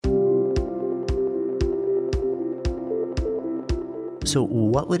So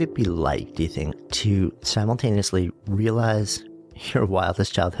what would it be like, do you think, to simultaneously realize your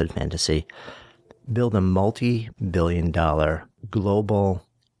wildest childhood fantasy, build a multi-billion-dollar global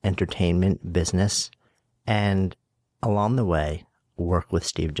entertainment business, and along the way, work with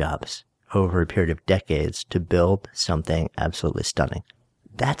Steve Jobs over a period of decades to build something absolutely stunning?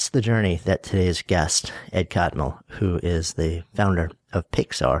 That's the journey that today's guest, Ed Catmull, who is the founder of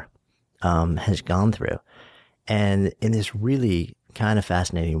Pixar, has gone through. And in this really kind of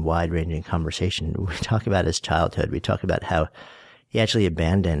fascinating, wide-ranging conversation, we talk about his childhood. We talk about how he actually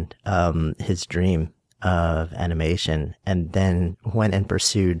abandoned his dream of animation and then went and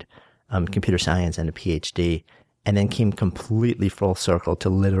pursued computer science and a PhD, and then came completely full circle to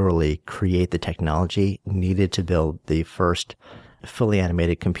literally create the technology needed to build the first fully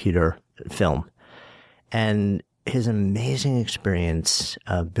animated computer film. And his amazing experience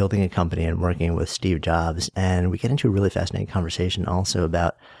building a company and working with Steve Jobs. And we get into a really fascinating conversation also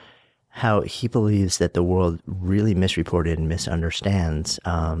about how he believes that the world really misreported and misunderstands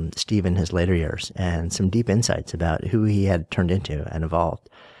Steve in his later years, and some deep insights about who he had turned into and evolved.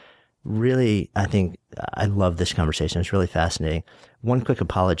 Really, I think I love this conversation. It's really fascinating. One quick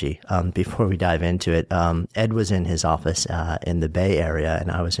apology before we dive into it. Ed was in his office in the Bay Area,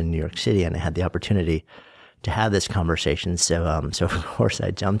 and I was in New York City, and I had the opportunity to have this conversation. So of course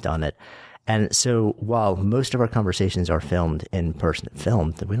I jumped on it. And so while most of our conversations are filmed in person,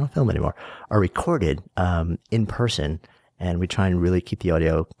 we don't film anymore, are recorded in person, and we try and really keep the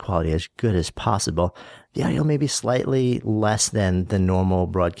audio quality as good as possible. The audio may be slightly less than the normal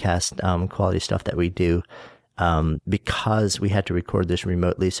broadcast quality stuff that we do because we had to record this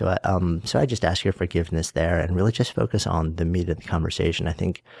remotely. So I just ask your forgiveness there and really just focus on the meat of the conversation. I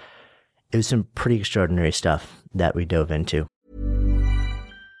think it was some pretty extraordinary stuff that we dove into.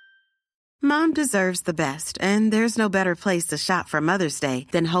 Mom deserves the best, and there's no better place to shop for Mother's Day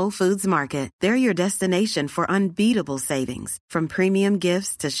than Whole Foods Market. They're your destination for unbeatable savings, from premium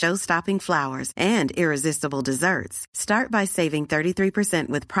gifts to show-stopping flowers and irresistible desserts. Start by saving 33%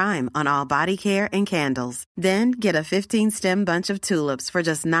 with Prime on all body care and candles. Then get a 15-stem bunch of tulips for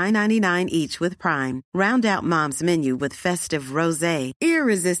just $9.99 each with Prime. Round out Mom's menu with festive rosé,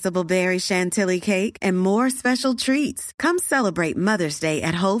 irresistible berry chantilly cake, and more special treats. Come celebrate Mother's Day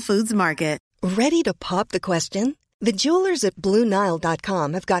at Whole Foods Market. Ready to pop the question? The jewelers at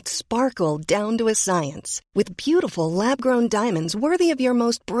BlueNile.com have got sparkle down to a science with beautiful lab-grown diamonds worthy of your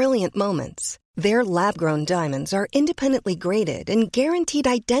most brilliant moments. Their lab-grown diamonds are independently graded and guaranteed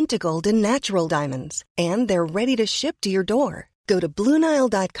identical to natural diamonds, and they're ready to ship to your door. Go to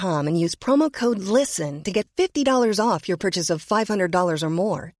BlueNile.com and use promo code LISTEN to get $50 off your purchase of $500 or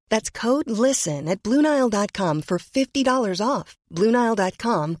more. That's code LISTEN at BlueNile.com for $50 off.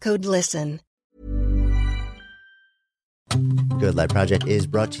 BlueNile.com, code LISTEN. Good Life Project is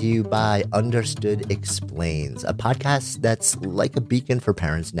brought to you by Understood Explains, a podcast that's like a beacon for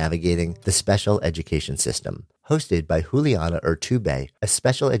parents navigating the special education system. Hosted by Juliana Urtubey, a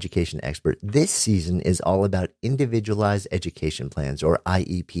special education expert, this season is all about individualized education plans, or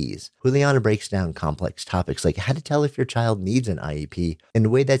IEPs. Juliana breaks down complex topics like how to tell if your child needs an IEP in a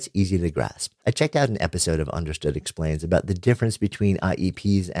way that's easy to grasp. I checked out an episode of Understood Explains about the difference between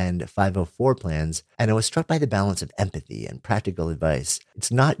IEPs and 504 plans, and I was struck by the balance of empathy and practical advice.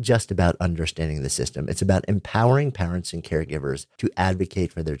 It's not just about understanding the system, it's about empowering parents and caregivers to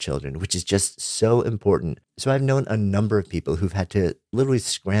advocate for their children, which is just so important. So I've known a number of people who've had to literally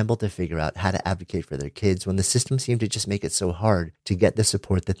scramble to figure out how to advocate for their kids when the system seemed to just make it so hard to get the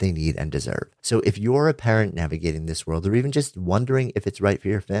support that they need and deserve. So if you're a parent navigating this world, or even just wondering if it's right for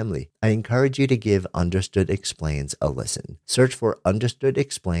your family, I encourage you to give Understood Explains a listen. Search for Understood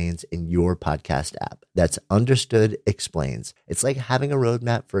Explains in your podcast app. That's Understood Explains. It's like having a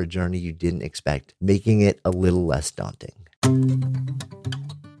roadmap for a journey you didn't expect, making it a little less daunting.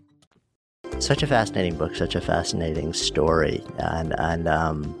 Such a fascinating book, such a fascinating story, and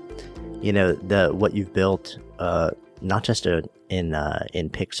what you've built, not just in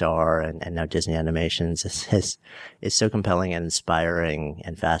Pixar and now Disney Animations, is so compelling and inspiring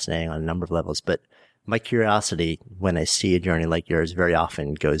and fascinating on a number of levels. But my curiosity when I see a journey like yours very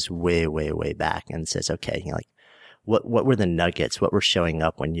often goes way, way, way back and says, okay, what were the nuggets? What were showing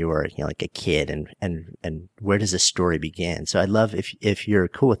up when you were, like a kid, and where does the story begin? So I'd love if you're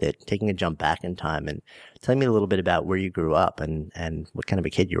cool with it, taking a jump back in time and telling me a little bit about where you grew up and what kind of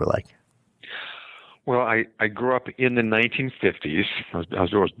a kid you were like. Well, I grew up in the 1950s. I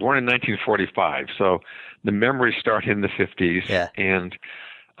was born in 1945, so the memories start in the 50s. Yeah. And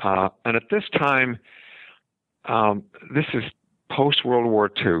at this time, this is post World War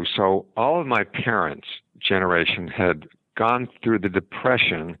II. So all of my parents' generation had gone through the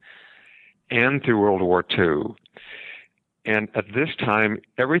Depression and through World War II. And at this time,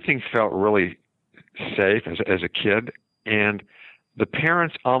 everything felt really safe as a kid. And the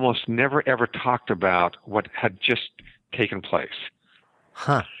parents almost never ever talked about what had just taken place.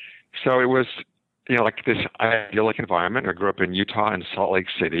 Huh. So it was, like this idyllic environment. I grew up in Utah and Salt Lake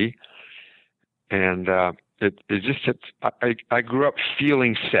City. And I grew up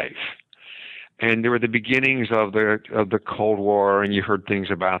feeling safe. And there were the beginnings of the Cold War, and you heard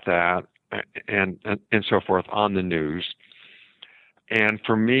things about that and so forth on the news. And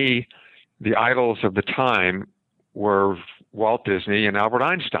for me, the idols of the time were Walt Disney and Albert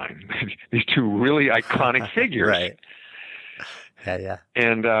Einstein, these two really iconic figures. Right. Yeah.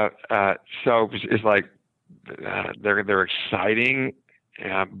 And so it's like they're exciting,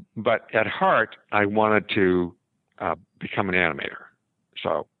 but at heart, I wanted to become an animator.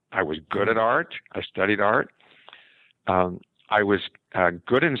 So I was good at art. I studied art. I was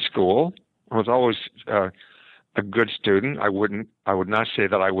good in school. I was always a good student. I would not say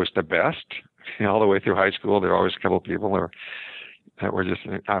that I was the best. All the way through high school, there were always a couple of people that were just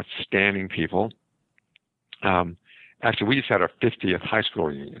outstanding people. Actually, we just had our 50th high school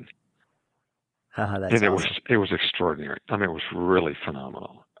reunion, and awesome. It was extraordinary. I mean, it was really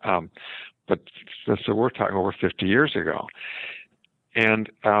phenomenal. But so we're talking over 50 years ago, and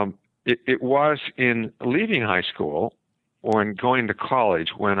it was in leaving high school or in going to college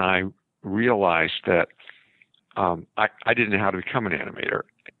when I realized that I didn't know how to become an animator,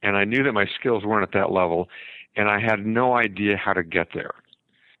 and I knew that my skills weren't at that level, and I had no idea how to get there.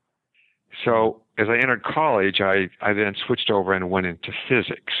 So as I entered college, I then switched over and went into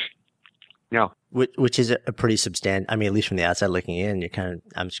physics. Now, which is a pretty substantial. I mean, at least from the outside looking in,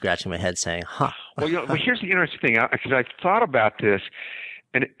 I'm scratching my head saying, "Huh." Well, here's the interesting thing, because I thought about this,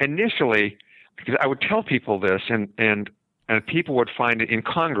 and initially, because I would tell people this, and people would find it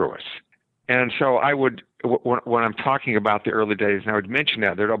incongruous. And so I would, when I'm talking about the early days, and I would mention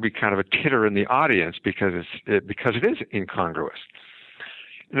that, there'll be kind of a titter in the audience because it is incongruous.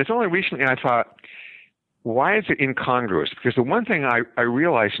 And it's only recently I thought, why is it incongruous? Because the one thing I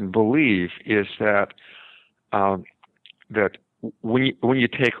realize and believe is that that when you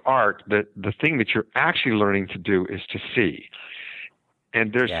take art, the thing that you're actually learning to do is to see.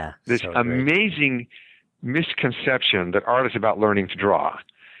 And there's this amazing misconception that art is about learning to draw.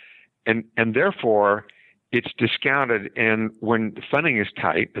 And therefore, it's discounted. And when funding is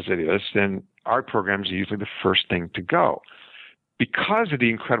tight, as it is, then art programs are usually the first thing to go because of the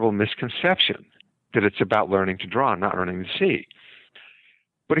incredible misconception that it's about learning to draw, not learning to see.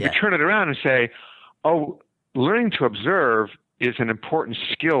 But if you turn it around and say, oh, learning to observe is an important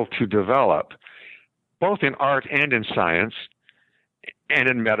skill to develop, both in art and in science, and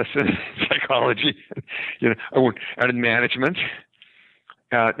in medicine, psychology, and in management,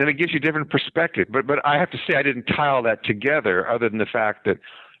 then it gives you a different perspective. But I have to say I didn't tie all that together, other than the fact that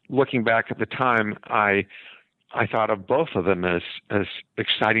looking back at the time, I thought of both of them as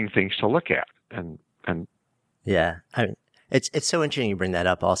exciting things to look at. And yeah, I mean, it's so interesting you bring that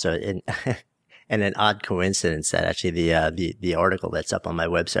up also, and an odd coincidence that actually the article that's up on my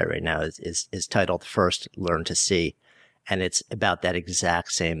website right now is titled "First Learn to See," and it's about that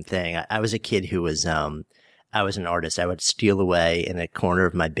exact same thing. I was a kid who was I was an artist. I would steal away in a corner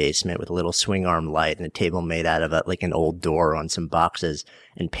of my basement with a little swing arm light and a table made out of like an old door on some boxes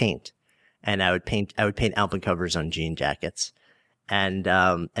and paint. And I would paint album covers on jean jackets. And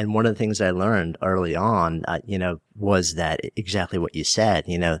one of the things I learned early on, was that exactly what you said,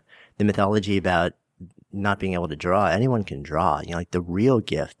 the mythology about not being able to draw. Anyone can draw, like the real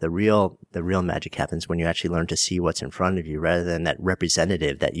gift, the real magic happens when you actually learn to see what's in front of you rather than that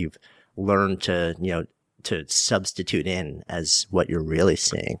representative that you've learned to, to substitute in as what you're really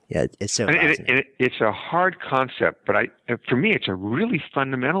seeing. Yeah, it's so fascinating. It's a hard concept, but for me, it's a really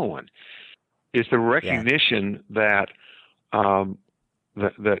fundamental one. Is the recognition that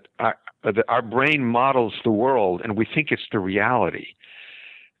that our brain models the world, and we think it's the reality.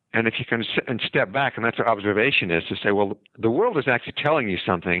 And if you can step back, and that's what observation is, to say, well, the world is actually telling you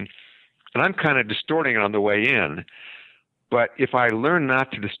something, and I'm kind of distorting it on the way in. But if I learn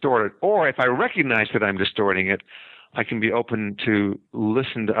not to distort it, or if I recognize that I'm distorting it, I can be open to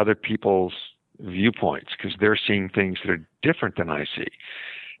listen to other people's viewpoints because they're seeing things that are different than I see.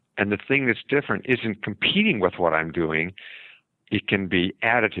 And the thing that's different isn't competing with what I'm doing. It can be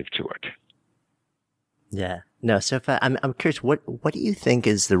additive to it. Yeah. No, so I'm curious, what do you think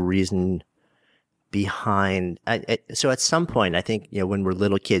is the reason behind, so at some point, I think, when we're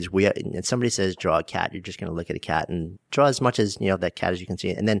little kids, and somebody says, draw a cat, you're just going to look at a cat and draw as much as, that cat as you can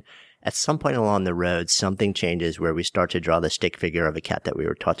see. And then at some point along the road, something changes where we start to draw the stick figure of a cat that we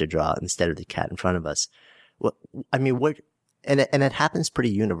were taught to draw instead of the cat in front of us. And it happens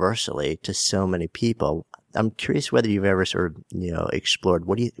pretty universally to so many people. I'm curious whether you've ever sort of, explored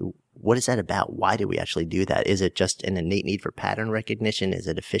what is that about? Why do we actually do that? Is it just an innate need for pattern recognition? Is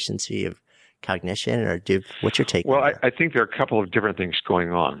it efficiency of cognition, or what's your take? Well, I think there are a couple of different things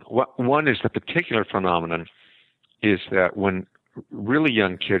going on. One is the particular phenomenon is that when really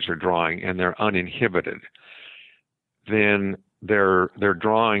young kids are drawing and they're uninhibited, then their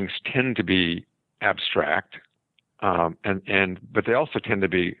drawings tend to be abstract, but they also tend to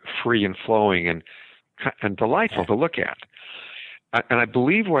be free and flowing and delightful to look at. And I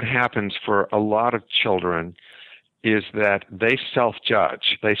believe what happens for a lot of children is that they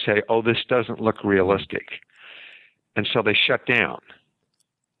self-judge. They say, "Oh, this doesn't look realistic," and so they shut down.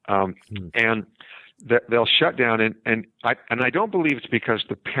 And they'll shut down, and I don't believe it's because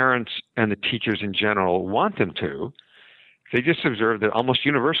the parents and the teachers in general want them to. They just observe that almost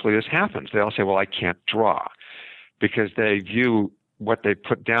universally this happens. They all say, "Well, I can't draw," because they view what they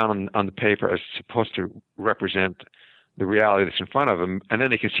put down on the paper as supposed to represent the reality that's in front of them, and then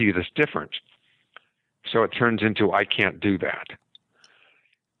they can see this difference. So it turns into, "I can't do that,"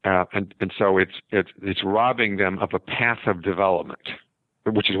 and so it's robbing them of a path of development,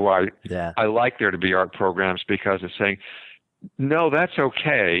 which is why I like there to be art programs, because it's saying, "No, that's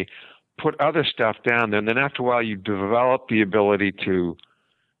okay. Put other stuff down there, and then after a while you develop the ability to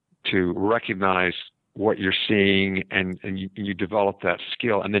recognize what you're seeing, and you develop that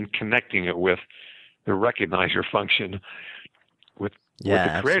skill, and then connecting it with the recognizer function, with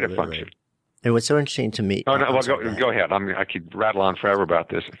the creative function." And what's so interesting to me... go ahead. I could rattle on forever about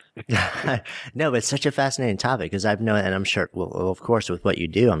this. No, but it's such a fascinating topic, because I've known, and I'm sure, well, of course, with what you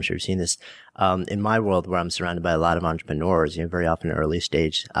do, I'm sure you've seen this in my world where I'm surrounded by a lot of entrepreneurs, very often early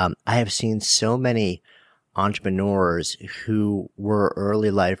stage. I have seen so many entrepreneurs who were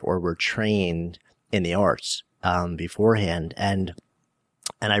early life or were trained in the arts beforehand. And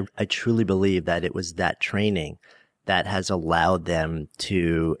I truly believe that it was that training that has allowed them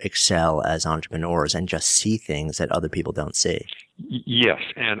to excel as entrepreneurs and just see things that other people don't see. Yes,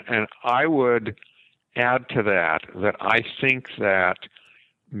 and I would add to that I think that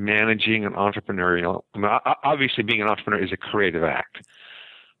managing an entrepreneurial, obviously being an entrepreneur is a creative act,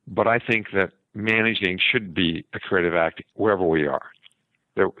 but I think that managing should be a creative act wherever we are.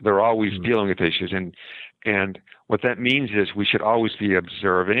 They're always dealing with issues, and what that means is we should always be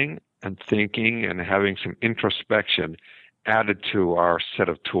observing and thinking and having some introspection added to our set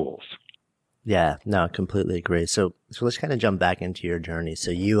of tools. Yeah, no, completely agree. So let's kind of jump back into your journey. So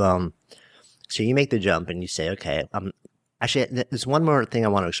you make the jump and you say, okay, actually, there's one more thing I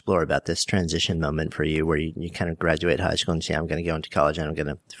want to explore about this transition moment for you, where you kind of graduate high school and say, I'm going to go into college and I'm going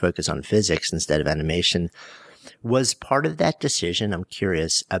to focus on physics instead of animation. Was part of that decision, I'm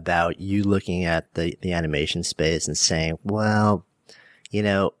curious about you looking at the animation space and saying, well,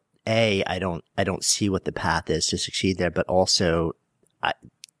 I don't see what the path is to succeed there, but also,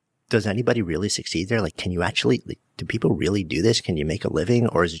 does anybody really succeed there? Like, can you actually, do people really do this? Can you make a living,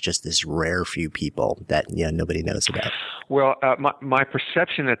 or is it just this rare few people that, nobody knows about? Well, my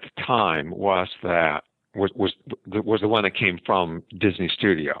perception at the time was that was the one that came from Disney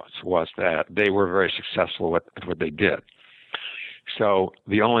Studios, was that they were very successful at what they did. So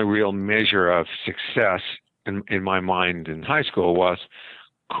the only real measure of success in my mind in high school was,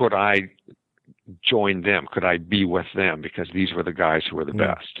 could I join them? Could I be with them? Because these were the guys who were the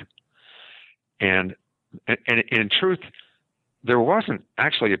best. And in truth, there wasn't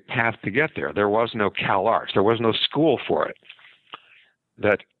actually a path to get there. There was no CalArts. There was no school for it.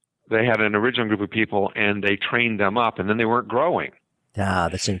 That they had an original group of people and they trained them up, and then they weren't growing. Ah,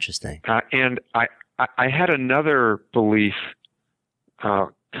 that's interesting. And I had another belief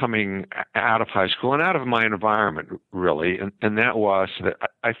coming out of high school and out of my environment, really, and that was that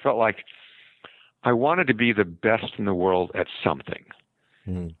I felt like I wanted to be the best in the world at something.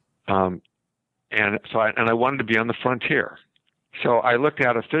 And I wanted to be on the frontier. So I looked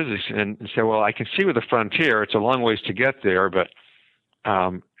out at physics and said, well, I can see with the frontier, it's a long ways to get there, but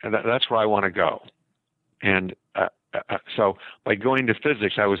that's where I want to go. And so by going to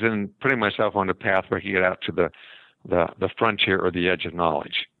physics, I was then putting myself on the path where I could get out to the frontier or the edge of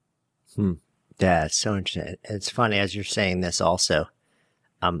knowledge. Yeah, it's so interesting. It's funny, as you're saying this also,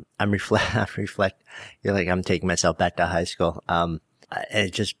 I'm reflect, you're like, I'm taking myself back to high school.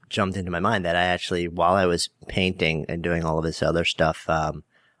 It just jumped into my mind that I actually, while I was painting and doing all of this other stuff,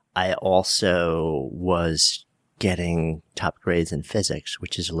 I also was getting top grades in physics,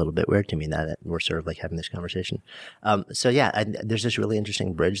 which is a little bit weird to me now that we're sort of like having this conversation. There's this really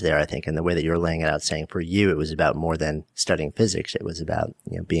interesting bridge there, I think, in the way that you're laying it out, saying for you, it was about more than studying physics. It was about,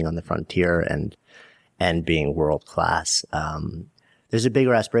 being on the frontier and being world class. There's a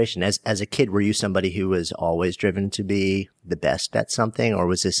bigger aspiration. As a kid, were you somebody who was always driven to be the best at something, or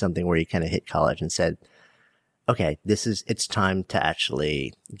was this something where you kind of hit college and said, okay, it's time to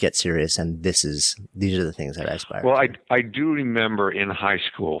actually get serious, and these are the things that I aspire to? Well, I do remember in high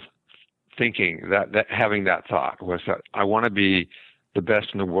school thinking that having that thought was that I want to be the best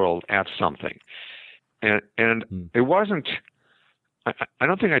in the world at something. And it wasn't, I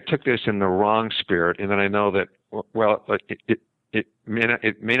don't think I took this in the wrong spirit, and then I know that, well, it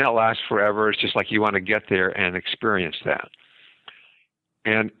may not last forever. It's just like you want to get there and experience that.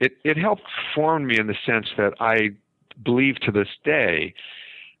 And it helped form me in the sense that I believe to this day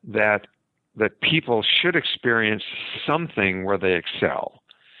that people should experience something where they excel,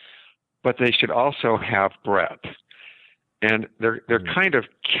 but they should also have breadth. And they're kind of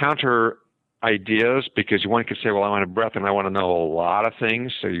counter ideas, because one could say, well, I want a breadth and I want to know a lot of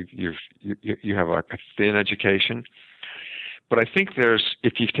things. So you have a thin education. But I think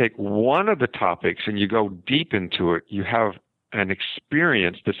if you take one of the topics and you go deep into it, you have an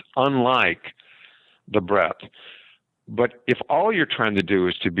experience that's unlike the breadth. But if all you're trying to do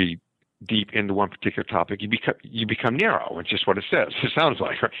is to be deep into one particular topic, you become narrow. It's just what it says. It sounds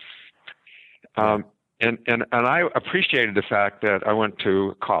like, right? And I appreciated the fact that I went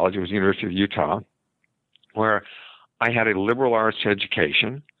to college. It was the University of Utah, where I had a liberal arts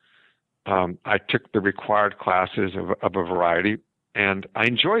education. I took the required classes of a variety, and I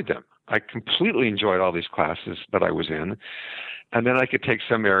enjoyed them. I completely enjoyed all these classes that I was in. And then I could take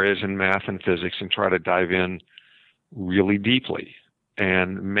some areas in math and physics and try to dive in really deeply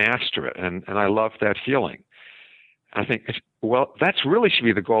and master it. And I loved that feeling. I think, well, that's really should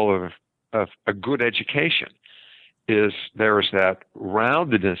be the goal of a good education, is there is that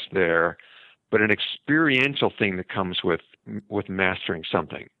roundedness there, but an experiential thing that comes with mastering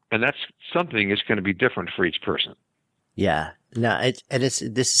something. And that's something is going to be different for each person. Yeah. No, this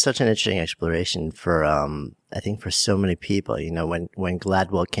is such an interesting exploration for, I think for so many people. When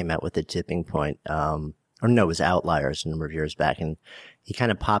Gladwell came out with The Tipping Point, it was Outliers a number of years back, and he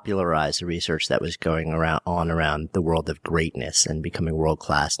kind of popularized the research that was going around the world of greatness and becoming world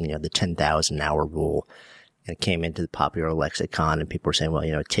class, and, the 10,000 hour rule. And it came into the popular lexicon, and people were saying, well,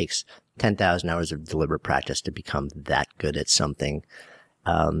 it takes 10,000 hours of deliberate practice to become that good at something.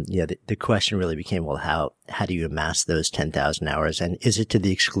 The question really became, well, how do you amass those 10,000 hours? And is it to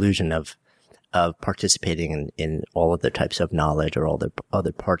the exclusion of participating in all other types of knowledge or all the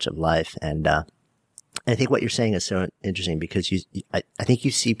other parts of life? And, I think what you're saying is so interesting, because I think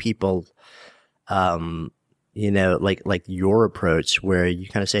you see people, like your approach, where you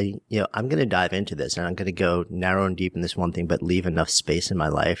kind of say, I'm going to dive into this and I'm going to go narrow and deep in this one thing, but leave enough space in my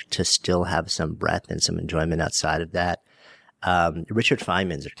life to still have some breadth and some enjoyment outside of that. Richard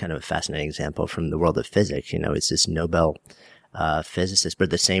Feynman's kind of a fascinating example from the world of physics. It's this Nobel physicist, but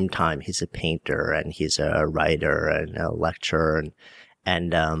at the same time, he's a painter and he's a writer and a lecturer,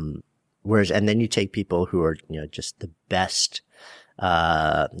 and then you take people who are, just the best,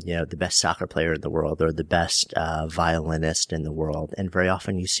 the best soccer player in the world, or the best violinist in the world, and very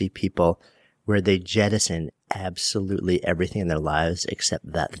often you see people where they jettison absolutely everything in their lives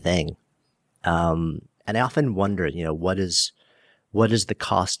except that thing. And I often wonder, what is the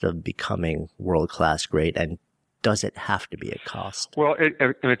cost of becoming world-class great, and does it have to be a cost? Well, it's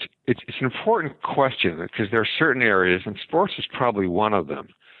an important question, because there are certain areas, and sports is probably one of them,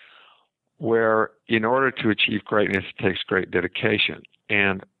 where in order to achieve greatness, it takes great dedication,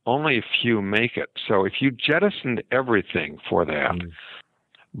 and only a few make it. So if you jettisoned everything for that,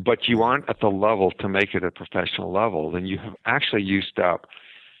 but you aren't at the level to make it a professional level, then you have actually used up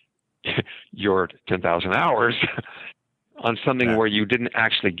your 10,000 hours on something where you didn't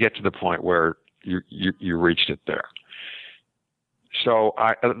actually get to the point where you reached it there. So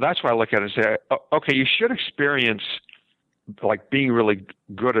that's why I look at it and say, okay, you should experience like being really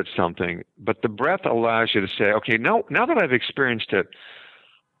good at something, but the breadth allows you to say, okay, now that I've experienced it,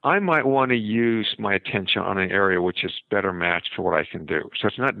 I might want to use my attention on an area which is better matched for what I can do. So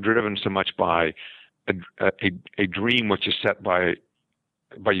it's not driven so much by a dream which is set by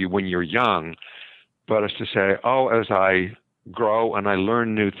you when you're young, but it's to say, as I grow and I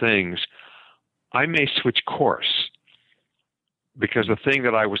learn new things, I may switch course, because the thing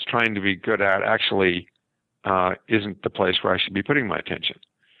that I was trying to be good at actually isn't the place where I should be putting my attention.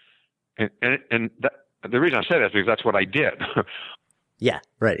 And the reason I say that is because that's what I did. Yeah,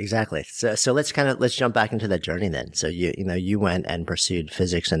 right, exactly. So let's jump back into that journey then. So you went and pursued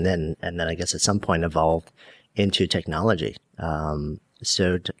physics, and then I guess at some point evolved into technology.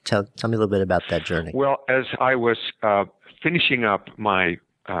 So tell me a little bit about that journey. Well, as I was finishing up my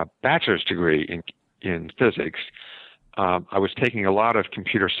bachelor's degree in physics, I was taking a lot of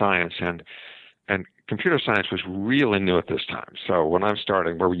computer science, and computer science was really new at this time. So when I'm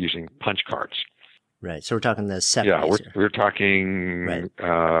starting, we were using punch cards. Right. So we're talking the 70s. Yeah, we're talking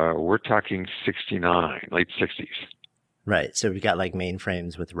we're talking 69, late 60s. Right. So we got like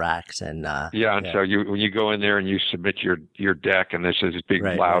mainframes with racks and and so when you go in there and you submit your deck, and there's these big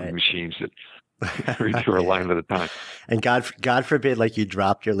loud machines that read through a line at a time. And God forbid, like you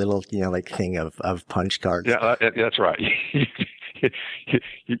dropped your little like thing of punch cards. Yeah, that's right.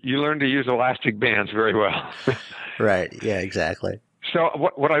 You learn to use elastic bands very well. Right. Yeah. Exactly. So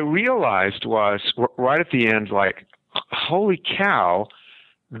what I realized was right at the end, like, holy cow,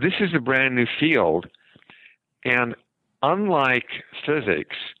 this is a brand new field. And unlike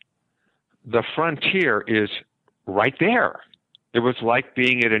physics, the frontier is right there. It was like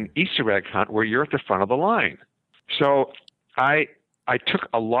being at an Easter egg hunt where you're at the front of the line. So I took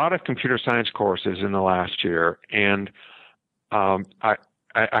a lot of computer science courses in the last year, and I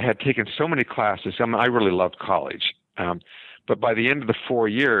had taken so many classes. I really loved college. But by the end of the 4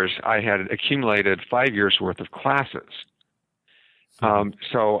 years, I had accumulated 5 years' worth of classes.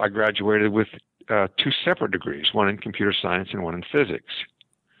 So I graduated with 2 separate degrees, one in computer science and one in physics.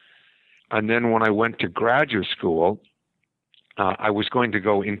 And then when I went to graduate school, I was going to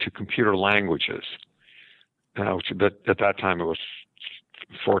go into computer languages, which at that time it was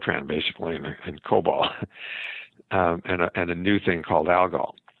Fortran, basically, and COBOL, and a new thing called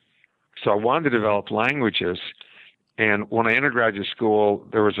ALGOL. So I wanted to develop languages. And when I entered graduate school,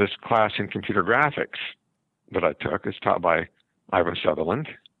 there was this class in computer graphics that I took. It's taught by Ivan Sutherland,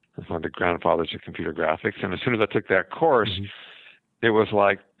 one of the grandfathers of computer graphics. And as soon as I took that course, it was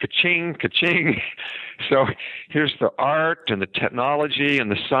like ka-ching, ka-ching. So here's the art and the technology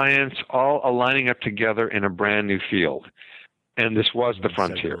and the science all aligning up together in a brand new field. And this was the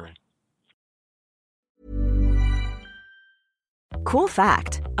frontier. So cool. Cool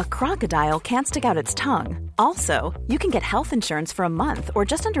fact, a crocodile can't stick out its tongue. Also, you can get health insurance for a month or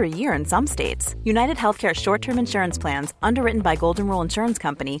just under a year in some states. United Healthcare short-term insurance plans, underwritten by Golden Rule Insurance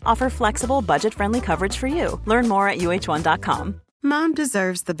Company, offer flexible, budget-friendly coverage for you. Learn more at uh1.com. Mom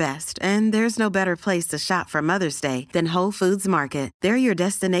deserves the best, and there's no better place to shop for Mother's Day than Whole Foods Market. They're your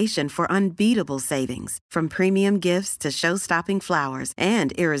destination for unbeatable savings, from premium gifts to show-stopping flowers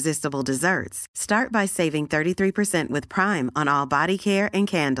and irresistible desserts. Start by saving 33% with Prime on all body care and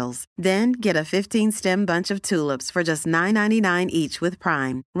candles. Then get a 15-stem bunch of tulips for just $9.99 each with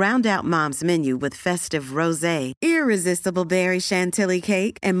Prime. Round out Mom's menu with festive rosé, irresistible berry chantilly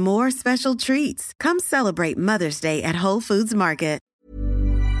cake, and more special treats. Come celebrate Mother's Day at Whole Foods Market.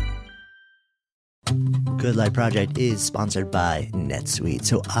 Good Life Project is sponsored by NetSuite.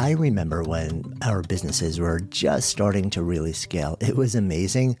 So I remember when our businesses were just starting to really scale. It was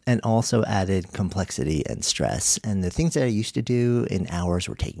amazing and also added complexity and stress. And the things that I used to do in hours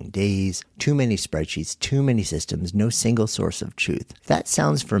were taking days, too many spreadsheets, too many systems, no single source of truth. If that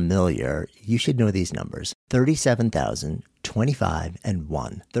sounds familiar, you should know these numbers. 37,000, 25, and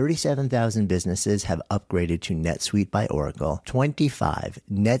 1. 37,000 businesses have upgraded to NetSuite by Oracle. 25.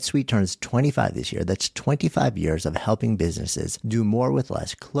 NetSuite turns 25 this year. That's 25 years of helping businesses do more with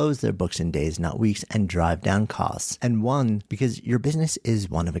less, close their books in days, not weeks, and drive down costs. And 1, because your business is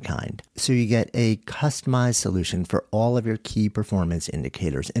one of a kind. So you get a customized solution for all of your key performance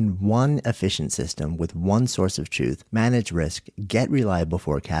indicators in one efficient system with one source of truth, manage risk, get reliable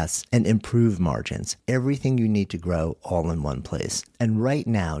forecasts, and improve margins. Everything you need to grow all in one place. And right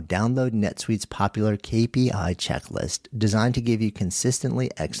now, download NetSuite's popular KPI checklist designed to give you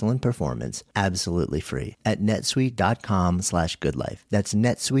consistently excellent performance absolutely free at netsuite.com/goodlife. That's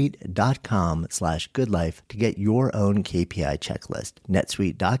netsuite.com/goodlife to get your own KPI checklist.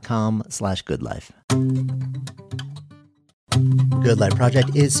 netsuite.com/goodlife. Good Life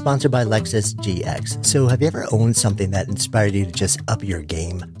Project is sponsored by Lexus GX. So have you ever owned something that inspired you to just up your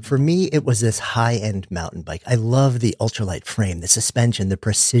game? For me, it was this high-end mountain bike. I love the ultralight frame, the suspension, the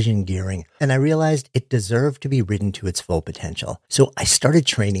precision gearing, and I realized it deserved to be ridden to its full potential. So I started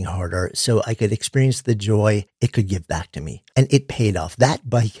training harder so I could experience the joy it could give back to me. And it paid off. That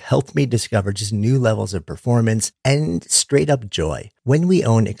bike helped me discover just new levels of performance and straight up joy. When we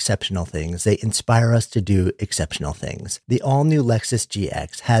own exceptional things, they inspire us to do exceptional things. The all-new Lexus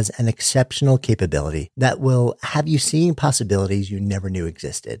GX has an exceptional capability that will have you seeing possibilities you never knew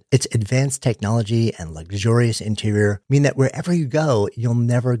existed. it. Its advanced technology and luxurious interior mean that wherever you go, you'll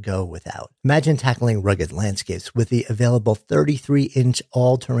never go without. Imagine tackling rugged landscapes with the available 33-inch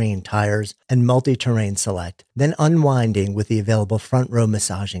all-terrain tires and multi-terrain select, then unwinding with the available front-row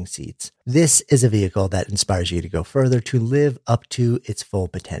massaging seats. This is a vehicle that inspires you to go further, to live up to its full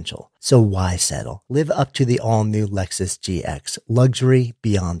potential. So why settle? Live up to the all-new Lexus GX, luxury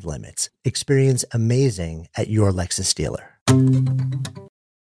beyond limits. Experience amazing at your Lexus dealer.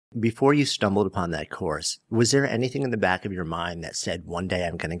 Before you stumbled upon that course, was there anything in the back of your mind that said, one day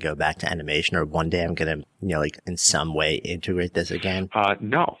I'm going to go back to animation, or one day I'm going to, in some way integrate this again?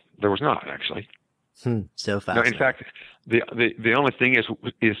 No, there was not, actually. So fascinating. No, in fact, the only thing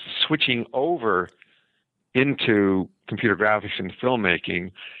is switching over into computer graphics and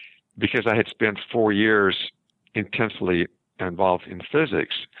filmmaking, because I had spent 4 years intensely involved in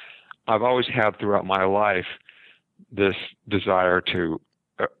physics. I've always had throughout my life this desire to,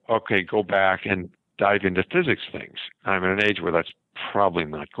 go back and dive into physics things. I'm at an age where that's probably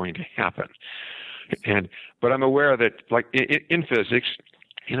not going to happen. But I'm aware that, like in physics,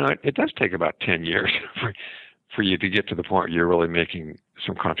 it does take about 10 years for you to get to the point where you're really making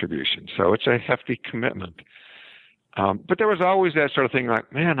some contribution. So it's a hefty commitment. But there was always that sort of thing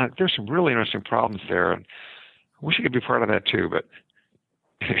like, man, there's some really interesting problems there, and I wish I could be part of that too, but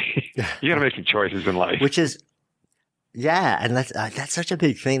you got to make some choices in life. Which is, yeah, and that's such a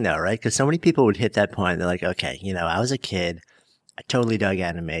big thing though, right? Because so many people would hit that point, they're like, okay, I was a kid, I totally dug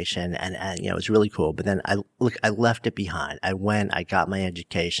animation, and it was really cool, but then I left it behind. I got my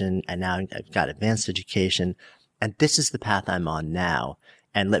education, and now I've got advanced education, and this is the path I'm on now.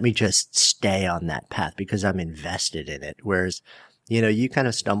 And let me just stay on that path because I'm invested in it. Whereas, you kind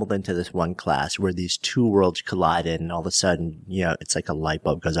of stumbled into this one class where these two worlds collided, and all of a sudden, it's like a light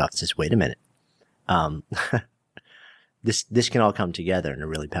bulb goes off. It's just, wait a minute. This can all come together in a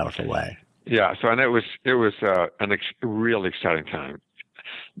really powerful way. Yeah. So, and it was a really exciting time.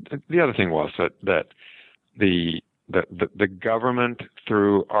 The other thing was that the government,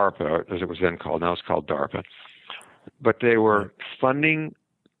 through ARPA, as it was then called, now it's called DARPA, but they were funding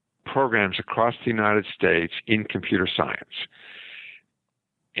programs across the United States in computer science.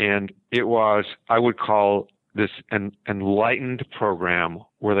 And it was, I would call this an enlightened program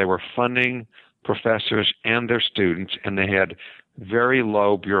where they were funding professors and their students, and they had very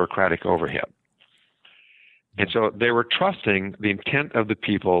low bureaucratic overhead. And so they were trusting the intent of the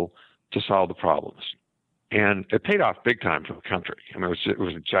people to solve the problems. And it paid off big time for the country. I mean, it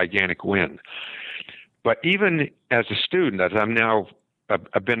was a gigantic win. But even as a student, as I'm now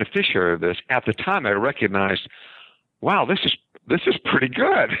a beneficiary of this, at the time I recognized, wow, this is pretty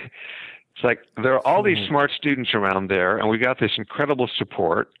good. It's like there are all these smart students around there, and we got this incredible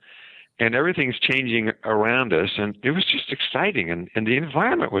support, and everything's changing around us, and it was just exciting, and the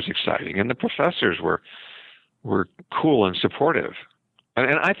environment was exciting, and the professors were cool and supportive.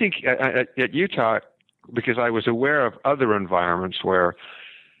 And I think at Utah, because I was aware of other environments where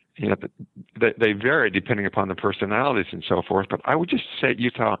they vary depending upon the personalities and so forth. But I would just say at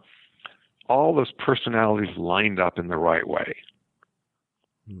Utah, all those personalities lined up in the right way.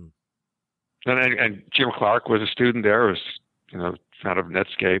 And Jim Clark was a student there, was founder of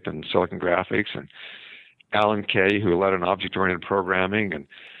Netscape and Silicon Graphics, and Alan Kay, who led an object-oriented programming,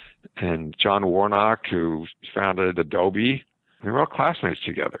 and John Warnock, who founded Adobe. We were all classmates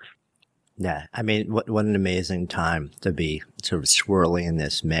together. Yeah, I mean, what an amazing time to be sort of swirling in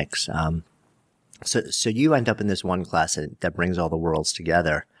this mix. So you end up in this one class that brings all the worlds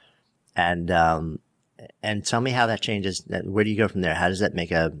together, and tell me how that changes. Where do you go from there? How does that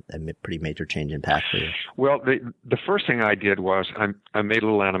make a pretty major change in path for you? Well, the first thing I did was I made a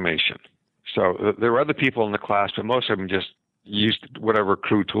little animation. So there were other people in the class, but most of them just used whatever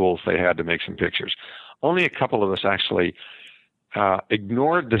crew tools they had to make some pictures. Only a couple of us actually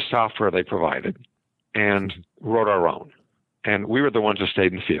ignored the software they provided and wrote our own. And we were the ones that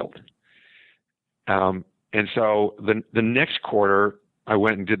stayed in the field. And so the next quarter, I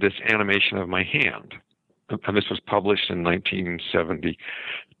went and did this animation of my hand. And this was published in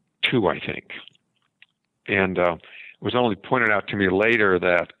 1972, I think. And it was only pointed out to me later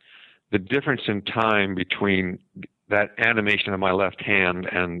that the difference in time between that animation of my left hand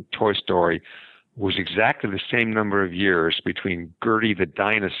and Toy Story was exactly the same number of years between Gertie the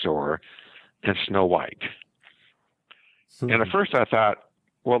dinosaur and Snow White. And at first I thought,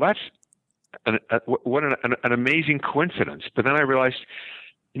 well, that's what an amazing coincidence. But then I realized,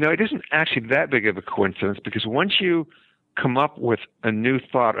 it isn't actually that big of a coincidence, because once you come up with a new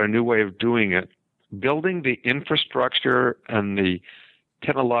thought, a new way of doing it, building the infrastructure and the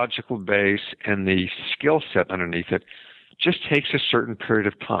technological base and the skill set underneath it just takes a certain period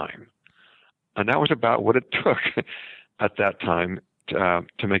of time. And that was about what it took at that time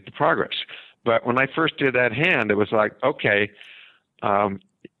to make the progress. But when I first did that hand, it was like, okay,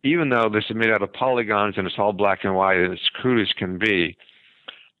 even though this is made out of polygons and it's all black and white and it's crude as can be,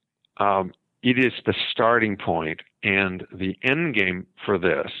 it is the starting point, and the end game for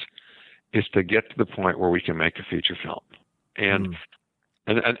this is to get to the point where we can make a feature film. And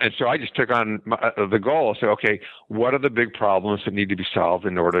so I just took on the goal. So, okay, what are the big problems that need to be solved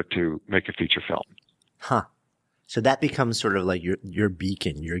in order to make a feature film? Huh. So that becomes sort of like your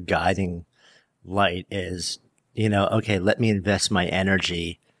beacon, your guiding light is, okay, let me invest my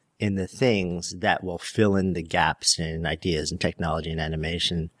energy in the things that will fill in the gaps in ideas and technology and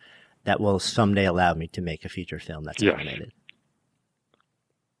animation that will someday allow me to make a feature film that's animated.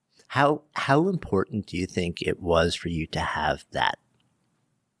 How important do you think it was for you to have that?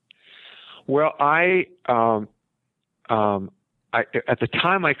 Well, I at the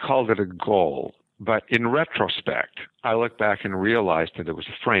time I called it a goal, but in retrospect, I look back and realized that it was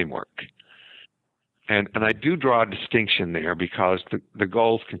a framework. And I do draw a distinction there because the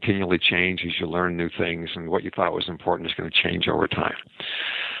goals continually change as you learn new things, and what you thought was important is going to change over time.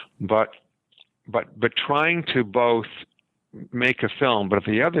 But trying to both make a film, but at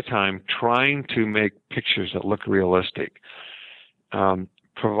the other time trying to make pictures that look realistic,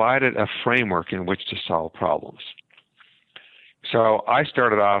 provided a framework in which to solve problems. So I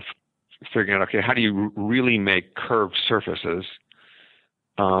started off figuring out, okay, how do you really make curved surfaces,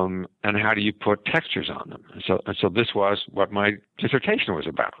 and how do you put textures on them? And so this was what my dissertation was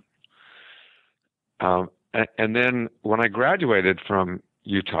about. And then when I graduated from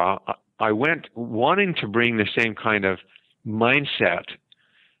Utah, I went wanting to bring the same kind of mindset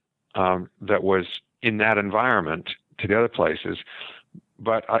that was in that environment to the other places.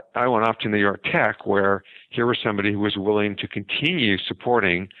 But I went off to New York Tech, where here was somebody who was willing to continue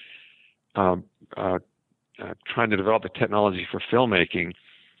supporting, trying to develop the technology for filmmaking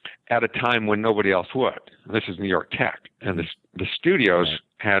at a time when nobody else would. This is New York Tech, and the studios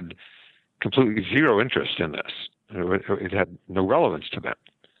had completely zero interest in this. It had no relevance to them.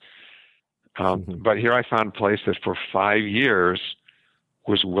 But here I found a place that for 5 years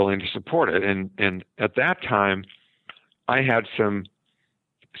was willing to support it. And at that time, I had some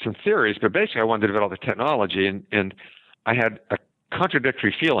theories, but basically I wanted to develop the technology, and I had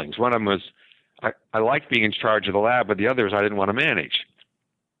contradictory feelings. One of them was I liked being in charge of the lab, but the other is I didn't want to manage.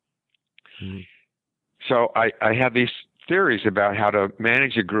 So I had these theories about how to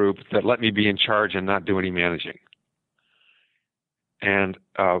manage a group that let me be in charge and not do any managing. And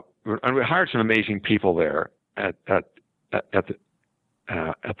we hired some amazing people there at the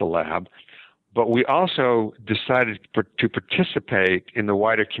lab, but we also decided to participate in the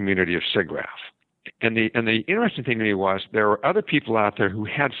wider community of SIGGRAPH. And the interesting thing to me was there were other people out there who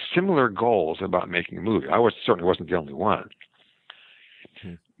had similar goals about making a movie. I certainly wasn't the only one.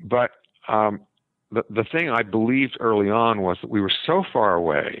 But the thing I believed early on was that we were so far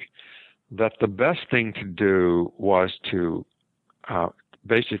away that the best thing to do was to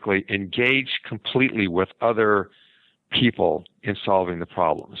basically engage completely with other people in solving the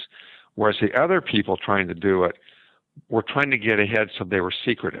problems. Whereas the other people trying to do it were trying to get ahead, so they were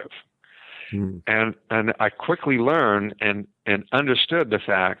secretive. And I quickly learned and understood the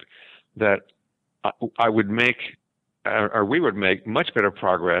fact that I would make, or we would make, much better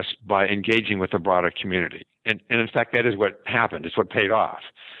progress by engaging with the broader community. And in fact, that is what happened. It's what paid off.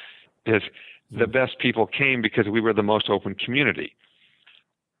 Is the best people came because we were the most open community.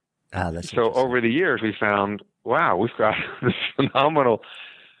 So over the years, we found, wow, we've got this phenomenal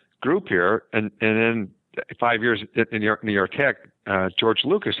group here. And then 5 years in New York Tech, George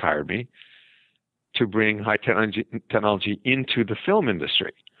Lucas hired me to bring high technology into the film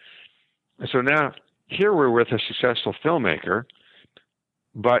industry. So now here we're with a successful filmmaker,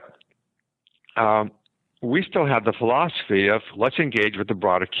 but we still have the philosophy of let's engage with the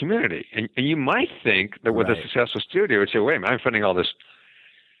broader community. And you might think that with a successful studio, you'd say, wait a minute, I'm funding all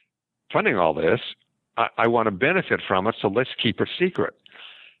this. I want to benefit from it, so let's keep it secret.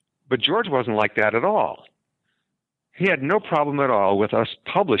 But George wasn't like that at all. He had no problem at all with us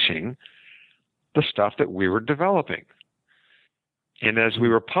publishing the stuff that we were developing. And as we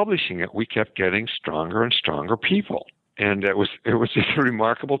were publishing it, we kept getting stronger and stronger people. And it was just a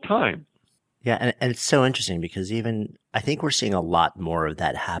remarkable time. Yeah, and it's so interesting because I think we're seeing a lot more of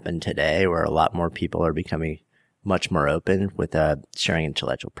that happen today, where a lot more people are becoming much more open with sharing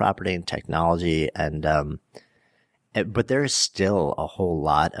intellectual property and technology, but there is still a whole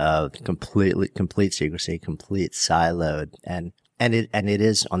lot of complete secrecy, complete siloed, and it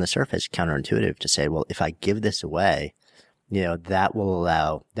is on the surface counterintuitive to say, well, if I give this away, that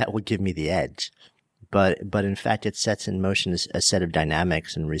will give me the edge. But in fact, it sets in motion a set of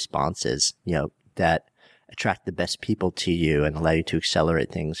dynamics and responses, that attract the best people to you and allow you to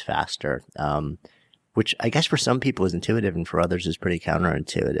accelerate things faster. Which I guess for some people is intuitive and for others is pretty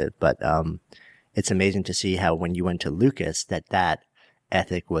counterintuitive. But it's amazing to see how when you went to Lucas that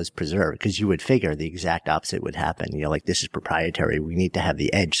ethic was preserved, because you would figure the exact opposite would happen. This is proprietary. We need to have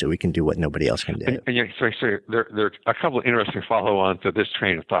the edge so we can do what nobody else can do. So there are a couple of interesting follow-ons to this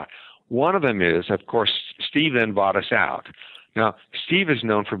train of thought. One of them is, of course, Steve then bought us out. Now, Steve is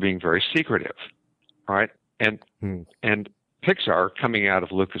known for being very secretive, right? And Pixar, coming out of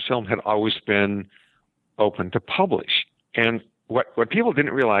Lucasfilm, had always been open to publish. And what people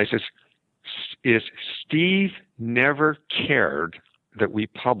didn't realize is Steve never cared that we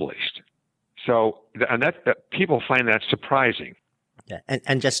published. So, and that people find that surprising. Yeah,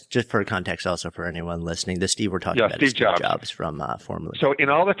 and just for context, also for anyone listening, the Steve we're talking about is Steve Jobs from formerly. So, in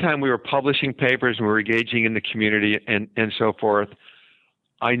all the time we were publishing papers and we were engaging in the community and so forth,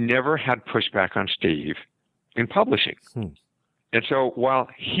 I never had pushback on Steve in publishing. And so, while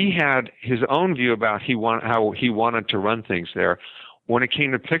he had his own view about how he wanted to run things there, when it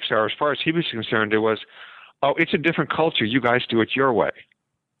came to Pixar, as far as he was concerned, it was, it's a different culture. You guys do it your way.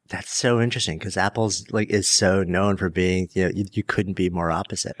 That's so interesting because Apple's is so known for being, you couldn't be more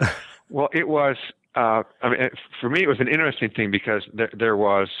opposite. Well, it was, for me, it was an interesting thing because there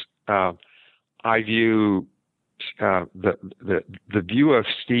was, I view the view of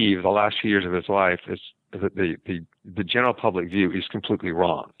Steve the last few years of his life is the general public view is completely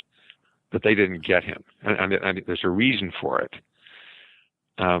wrong, that they didn't get him, and there's a reason for it.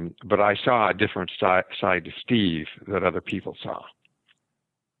 But I saw a different side to Steve that other people saw.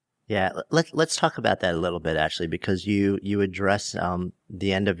 Yeah, let's talk about that a little bit, actually, because you address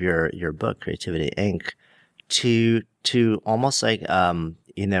the end of your book, Creativity Inc., to almost like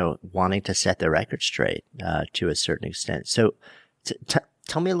wanting to set the record straight to a certain extent. So,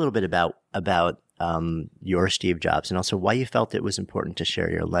 tell me a little bit about your Steve Jobs and also why you felt it was important to share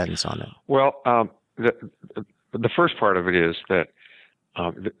your lens on it. Well, the first part of it is that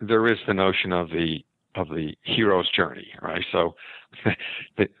there is the notion of the hero's journey, right? So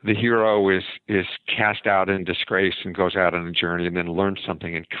the hero is cast out in disgrace and goes out on a journey and then learns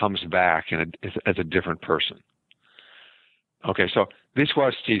something and comes back and as a different person. Okay, so this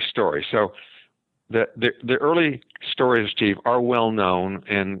was Steve's story. So the early stories of Steve are well known,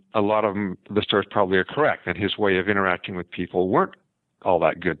 and a lot of them, the stories probably are correct, and his way of interacting with people weren't all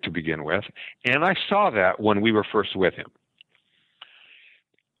that good to begin with. And I saw that when we were first with him.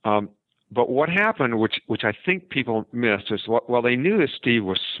 But what happened, which I think people missed, is while they knew that Steve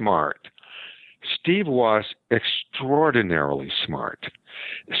was smart, Steve was extraordinarily smart.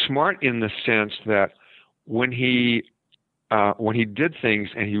 Smart in the sense that when he did things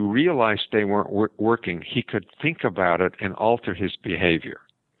and he realized they weren't working, he could think about it and alter his behavior.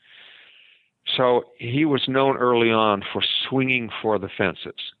 So he was known early on for swinging for the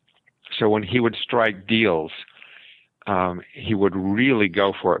fences. So when he would strike deals, he would really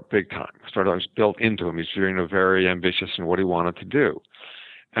go for it big time. It was built into him. He's very ambitious in what he wanted to do.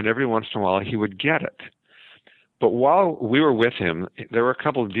 And every once in a while, he would get it. But while we were with him, there were a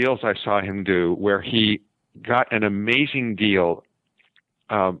couple of deals I saw him do where he got an amazing deal,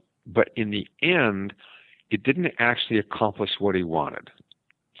 but in the end, it didn't actually accomplish what he wanted.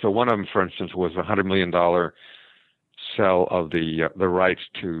 So one of them, for instance, was a $100 million sell of the rights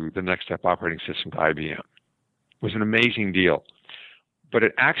to the Next Step operating system to IBM. It was an amazing deal, but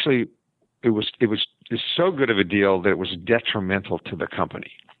it was so good of a deal that it was detrimental to the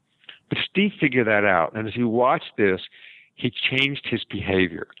company. But Steve figured that out, and as he watched this, he changed his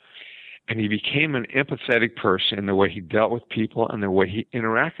behavior, and he became an empathetic person in the way he dealt with people and the way he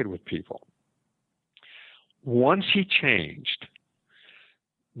interacted with people. Once he changed,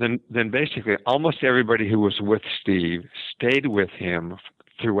 then basically almost everybody who was with Steve stayed with him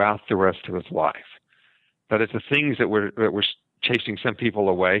throughout the rest of his life. That is, the things that were chasing some people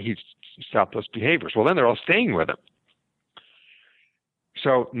away, he stopped those behaviors. Well, then they're all staying with him.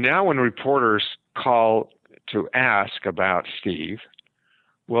 So now when reporters call to ask about Steve,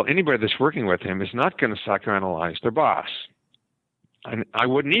 well, anybody that's working with him is not going to psychoanalyze their boss. And I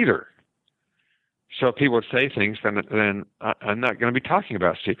wouldn't either. So people would say things, then I'm not going to be talking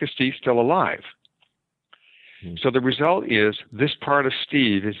about Steve because Steve's still alive. So the result is this part of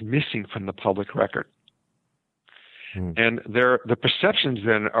Steve is missing from the public record. And the perceptions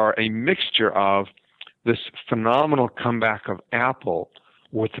then are a mixture of this phenomenal comeback of Apple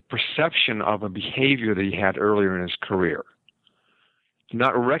with the perception of a behavior that he had earlier in his career.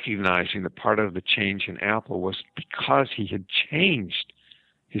 not recognizing that part of the change in Apple was because he had changed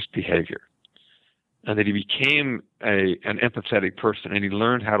his behavior, and that he became an empathetic person, and he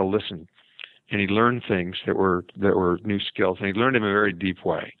learned how to listen, and he learned things that were new skills, and he learned them in a very deep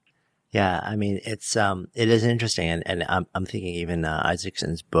way. Yeah, I mean, it is interesting, and I'm thinking even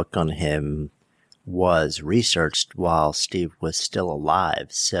Isaacson's book on him was researched while Steve was still alive.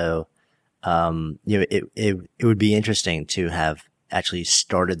 So, it would be interesting to have actually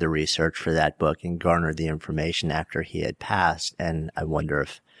started the research for that book and garnered the information after he had passed. And I wonder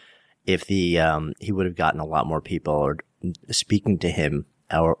if he would have gotten a lot more people or speaking to him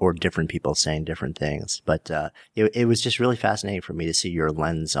or different people saying different things. But, it was just really fascinating for me to see your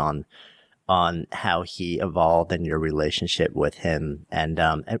lens on how he evolved and your relationship with him.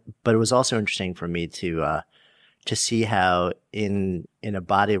 But it was also interesting for me to see how in a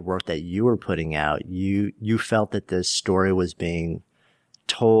body of work that you were putting out, you felt that the story was being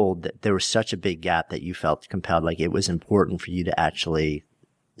told, that there was such a big gap that you felt compelled, like it was important for you to actually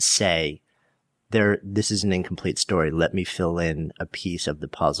say, this is an incomplete story. Let me fill in a piece of the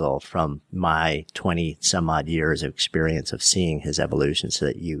puzzle from my 20 some odd years of experience of seeing his evolution, so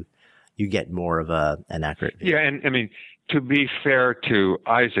that you get more of an accurate view. Yeah, and I mean, to be fair to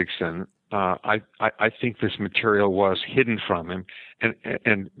Isaacson, I think this material was hidden from him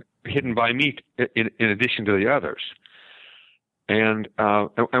and hidden by me in addition to the others. And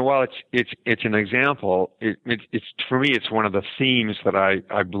while it's an example, it's for me, it's one of the themes that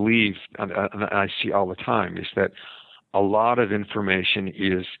I believe and I see all the time, is that a lot of information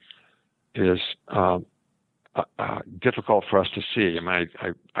is difficult for us to see. I mean,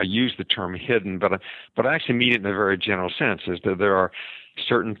 I use the term hidden, but I actually mean it in a very general sense, is that there are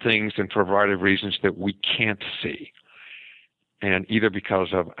certain things and for a variety of reasons that we can't see. And either because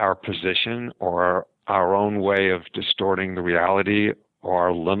of our position or our own way of distorting the reality or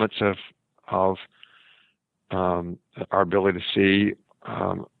our limits of our ability to see,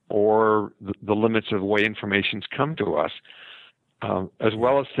 or the limits of the way information's come to us, as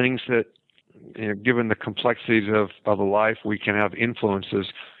well as things that, given the complexities of a life, we can have influences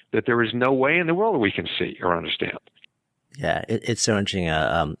that there is no way in the world that we can see or understand. Yeah, it's so interesting.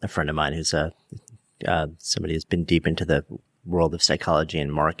 A friend of mine who's somebody who's been deep into the world of psychology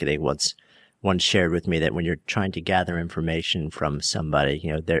and marketing once shared with me that when you're trying to gather information from somebody,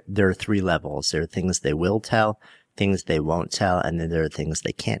 there are three levels. There are things they will tell, things they won't tell, and then there are things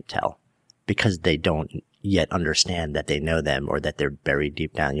they can't tell because they don't yet understand that they know them, or that they're buried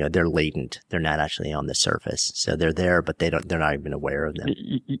deep down. They're latent. They're not actually on the surface. So they're there, but they're not even aware of them.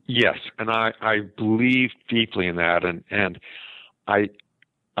 Yes. And I believe deeply in that. And I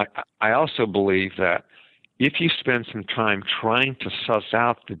also believe that if you spend some time trying to suss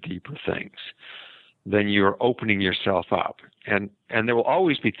out the deeper things, then you're opening yourself up. And there will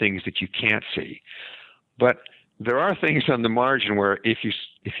always be things that you can't see. But there are things on the margin where if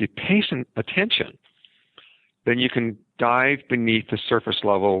you pay some attention, then you can dive beneath the surface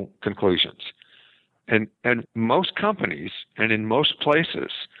level conclusions. And most companies and in most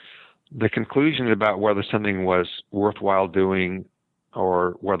places, the conclusion about whether something was worthwhile doing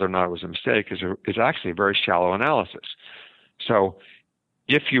or whether or not it was a mistake is actually a very shallow analysis. So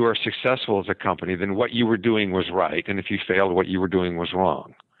if you are successful as a company, then what you were doing was right. And if you failed, what you were doing was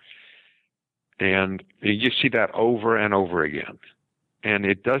wrong. And you see that over and over again. And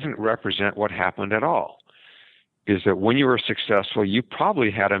it doesn't represent what happened at all. Is that when you were successful, you probably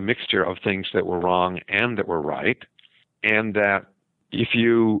had a mixture of things that were wrong and that were right. And that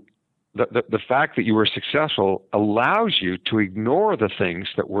the fact that you were successful allows you to ignore the things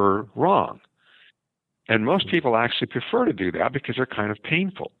that were wrong. And most people actually prefer to do that because they're kind of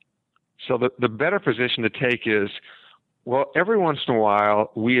painful. So the better position to take is, well, every once in a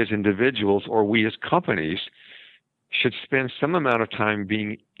while, we as individuals or we as companies should spend some amount of time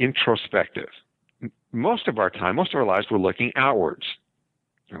being introspective. Most of our time, most of our lives, we're looking outwards.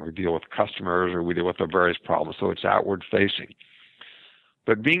 We deal with customers or we deal with the various problems, so it's outward facing.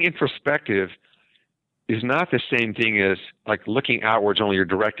 But being introspective is not the same thing as like looking outwards, only you're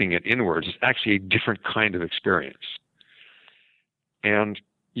directing it inwards. It's actually a different kind of experience. And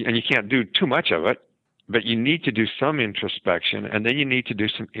you can't do too much of it, but you need to do some introspection, and then you need to do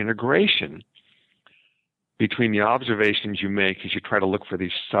some integration between the observations you make as you try to look for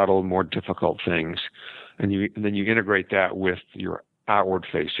these subtle, more difficult things, and then you integrate that with your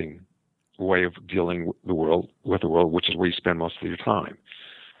outward-facing way of dealing with the world, which is where you spend most of your time.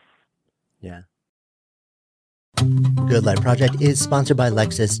 Yeah. Good Life Project is sponsored by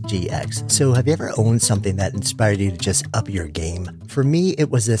Lexus GX. So have you ever owned something that inspired you to just up your game? For me,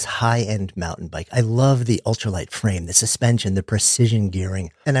 it was this high-end mountain bike. I love the ultralight frame, the suspension, the precision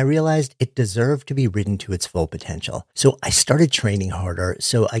gearing, and I realized it deserved to be ridden to its full potential. So I started training harder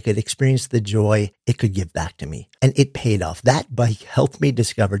so I could experience the joy it could give back to me. And it paid off. That bike helped me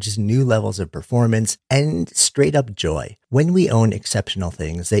discover just new levels of performance and straight up joy. When we own exceptional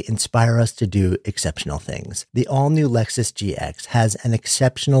things, they inspire us to do exceptional things. The all-new Lexus GX has an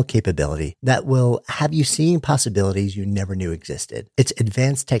exceptional capability that will have you seeing possibilities you never knew existed. Its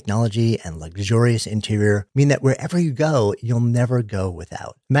advanced technology and luxurious interior mean that wherever you go, you'll never go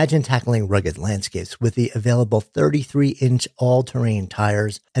without. Imagine tackling rugged landscapes with the available 33-inch all-terrain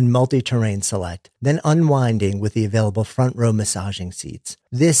tires and multi-terrain select, then unwinding with the available front-row massaging seats.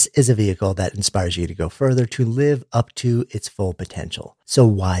 This is a vehicle that inspires you to go further, to live up to its full potential. So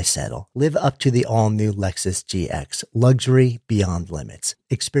why settle? Live up to the all-new Lexus GX. Luxury beyond limits.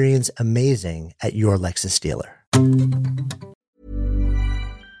 Experience amazing at your Lexus dealer.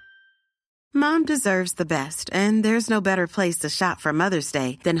 Mom deserves the best, and there's no better place to shop for Mother's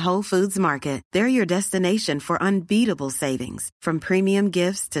Day than Whole Foods Market. They're your destination for unbeatable savings, from premium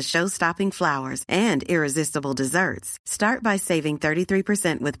gifts to show-stopping flowers and irresistible desserts. Start by saving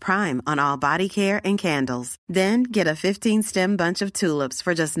 33% with Prime on all body care and candles. Then get a 15-stem bunch of tulips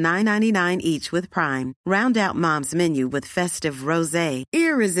for just $9.99 each with Prime. Round out Mom's menu with festive rosé,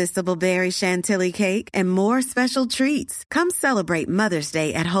 irresistible berry chantilly cake, and more special treats. Come celebrate Mother's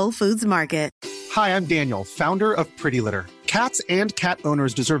Day at Whole Foods Market. Hi, I'm Daniel, founder of Pretty Litter. Cats and cat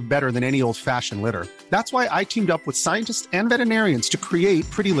owners deserve better than any old-fashioned litter. That's why I teamed up with scientists and veterinarians to create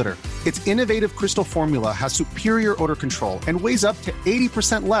Pretty Litter. Its innovative crystal formula has superior odor control and weighs up to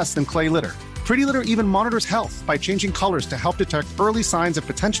 80% less than clay litter. Pretty Litter even monitors health by changing colors to help detect early signs of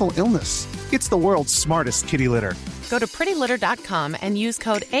potential illness. It's the world's smartest kitty litter. Go to prettylitter.com and use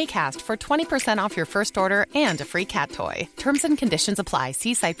code ACAST for 20% off your first order and a free cat toy. Terms and conditions apply.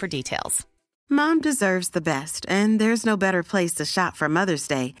 See site for details. Mom deserves the best, and there's no better place to shop for Mother's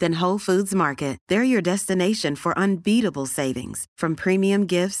Day than Whole Foods Market. They're your destination for unbeatable savings, from premium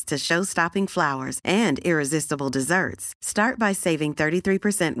gifts to show-stopping flowers and irresistible desserts. Start by saving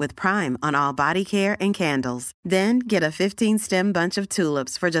 33% with Prime on all body care and candles. Then get a 15-stem bunch of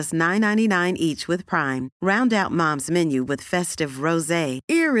tulips for just $9.99 each with Prime. Round out Mom's menu with festive rosé,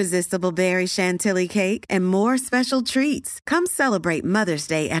 irresistible berry chantilly cake, and more special treats. Come celebrate Mother's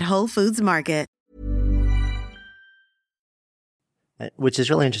Day at Whole Foods Market. Which is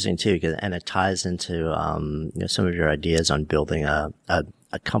really interesting too, and it ties into some of your ideas on building a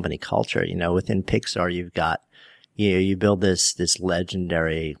company culture. Within Pixar, you've got you build this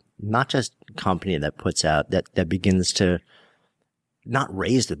legendary, not just company that puts out that begins to not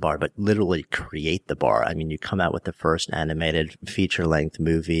raise the bar, but literally create the bar. I mean, you come out with the first animated feature-length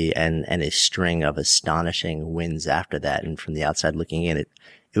movie and a string of astonishing wins after that. And from the outside looking in, it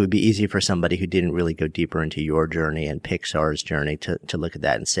would be easy for somebody who didn't really go deeper into your journey and Pixar's journey to look at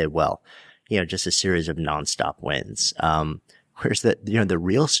that and say, well, just a series of nonstop wins. Whereas the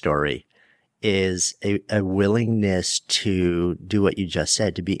real story is a willingness to do what you just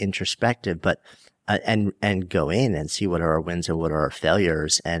said, to be introspective, but and go in and see what are our wins and what are our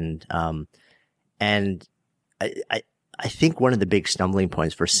failures. And I think one of the big stumbling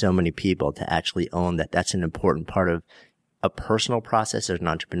points for so many people to actually own that's an important part of a personal process as an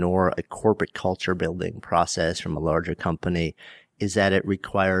entrepreneur, a corporate culture building process from a larger company, is that it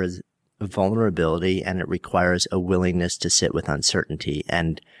requires vulnerability and it requires a willingness to sit with uncertainty.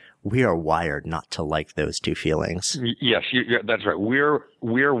 And we are wired not to like those two feelings. Yes, that's right.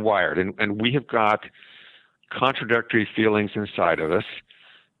 We're wired, and we have got contradictory feelings inside of us.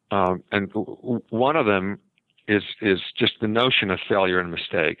 And one of them is just the notion of failure and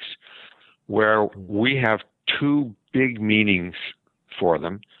mistakes, where we have two big meanings for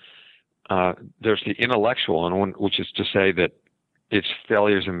them. There's the intellectual one, which is to say that it's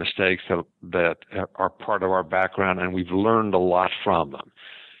failures and mistakes that are part of our background, and we've learned a lot from them.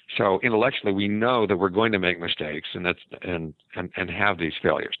 So intellectually, we know that we're going to make mistakes and have these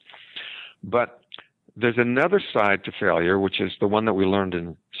failures. But there's another side to failure, which is the one that we learned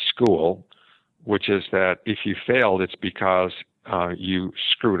in school, which is that if you failed, it's because you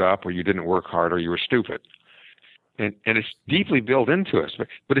screwed up or you didn't work hard or you were stupid. And it's deeply built into us.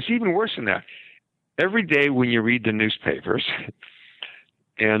 But it's even worse than that. Every day when you read the newspapers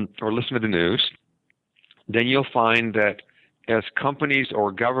or listen to the news, then you'll find that as companies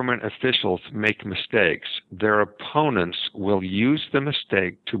or government officials make mistakes, their opponents will use the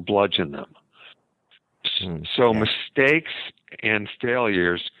mistake to bludgeon them. So mistakes and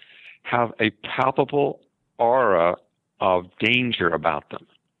failures have a palpable aura of danger about them.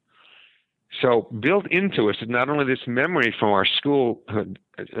 So built into us is not only this memory from our school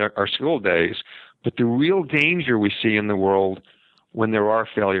days, but the real danger we see in the world when there are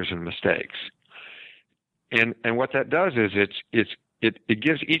failures and mistakes. And what that does is it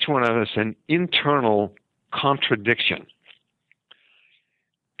gives each one of us an internal contradiction.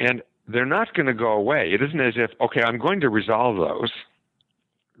 And they're not going to go away. It isn't as if, okay, I'm going to resolve those.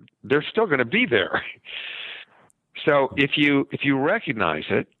 They're still going to be there. So if you recognize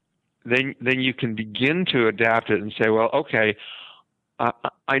it, then you can begin to adapt it and say, well, okay,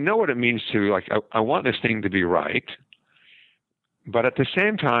 I know what it means to, like, I want this thing to be right, but at the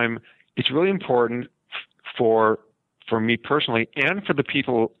same time, it's really important for me personally and for the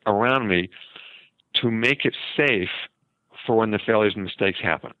people around me to make it safe for when the failures and mistakes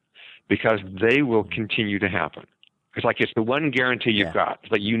happen, because they will continue to happen. It's the one guarantee you've got.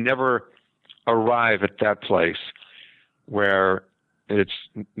 It's like you never arrive at that place where it's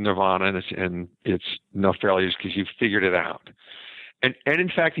nirvana and it's no failures because you've figured it out. And in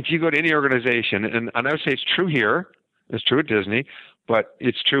fact, if you go to any organization, and I would say it's true here, it's true at Disney, but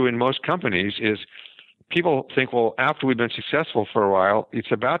it's true in most companies, is people think, well, after we've been successful for a while,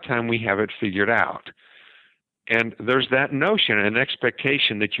 it's about time we have it figured out. And there's that notion and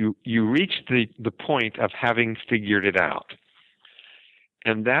expectation that you reach the point of having figured it out.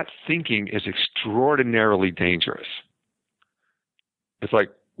 And that thinking is extraordinarily dangerous. It's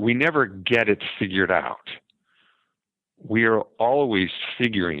like we never get it figured out. We are always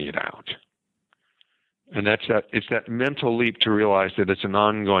figuring it out. And it's that mental leap to realize that it's an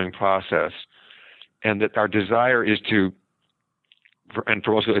ongoing process, and that our desire is to, and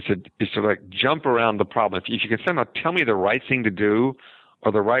for most of us, is to like jump around the problem. If you can somehow tell me the right thing to do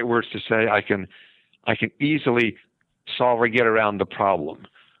or the right words to say, I can easily solve or get around the problem.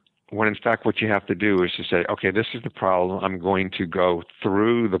 When in fact what you have to do is to say, okay, this is the problem. I'm going to go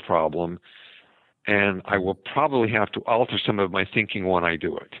through the problem, and I will probably have to alter some of my thinking when I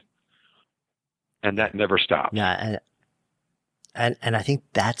do it. And that never stops. Yeah, and I think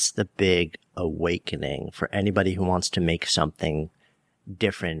that's the big awakening for anybody who wants to make something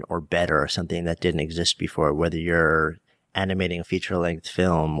different or better, something that didn't exist before, whether you're animating a feature-length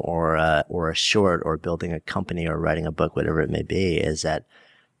film or a short, or building a company or writing a book, whatever it may be, is that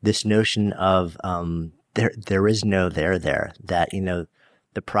this notion of there is no there, that,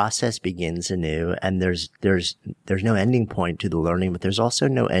 the process begins anew, and there's no ending point to the learning, but there's also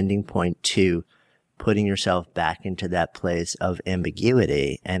no ending point to putting yourself back into that place of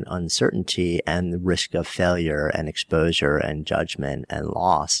ambiguity and uncertainty and the risk of failure and exposure and judgment and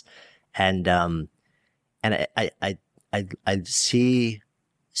loss. And I see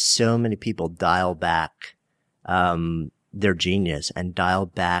so many people dial back their genius and dial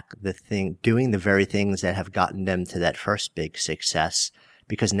back doing the very things that have gotten them to that first big success,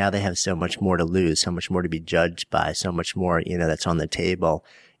 because now they have so much more to lose, so much more to be judged by, so much more, that's on the table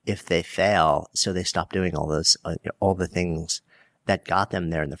if they fail. So they stop doing all all the things that got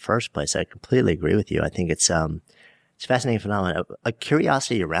them there in the first place. I completely agree with you. I think it's a fascinating phenomenon. A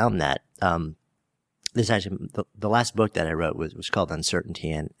curiosity around that. This actually, the last book that I wrote was called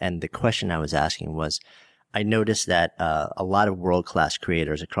Uncertainty. And the question I was asking was, I noticed that, a lot of world-class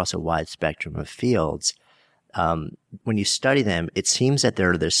creators across a wide spectrum of fields, when you study them, it seems that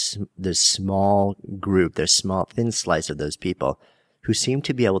there are this small group, this small thin slice of those people who seem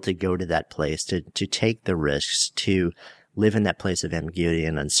to be able to go to that place, to take the risks, to live in that place of ambiguity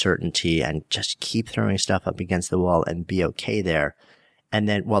and uncertainty, and just keep throwing stuff up against the wall and be okay there. And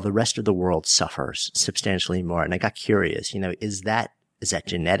then while the rest of the world suffers substantially more. And I got curious, is that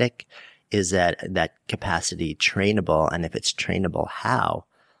genetic? Is that capacity trainable? And if it's trainable, how?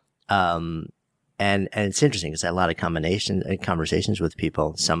 And it's interesting because I had a lot of conversations with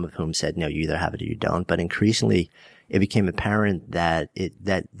people, some of whom said, no, you either have it or you don't. But increasingly, it became apparent that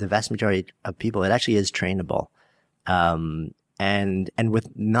the vast majority of people, it actually is trainable. And with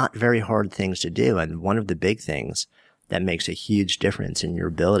not very hard things to do. And one of the big things that makes a huge difference in your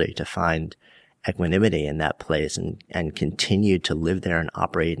ability to find equanimity in that place and continue to live there and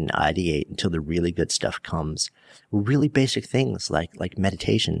operate and ideate until the really good stuff comes. Really basic things like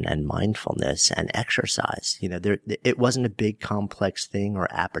meditation and mindfulness and exercise. It wasn't a big complex thing or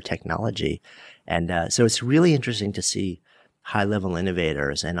app or technology. And so it's really interesting to see high-level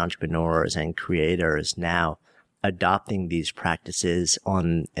innovators and entrepreneurs and creators now adopting these practices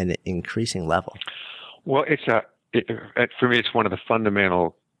on an increasing level. Well, for me, it's one of the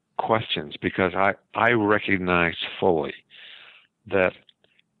fundamental questions, because I recognize fully that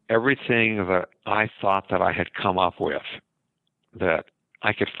everything that I thought that I had come up with, that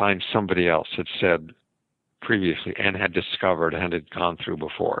I could find somebody else that said previously and had discovered and had gone through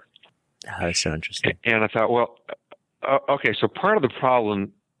before. That's so interesting. And I thought, well, okay, so part of the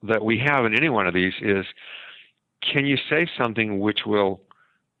problem that we have in any one of these is, can you say something which will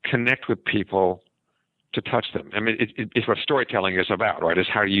connect with people to touch them? I mean, it's what storytelling is about, right? Is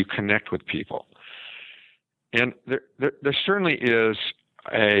how do you connect with people? And there certainly is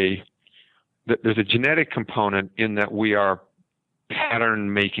there's a genetic component in that we are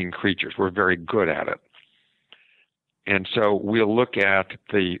pattern-making creatures. We're very good at it. And so we'll look at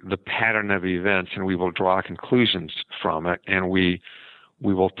the pattern of events and we will draw conclusions from it, and we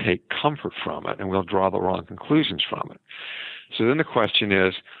will take comfort from it, and we'll draw the wrong conclusions from it. So then the question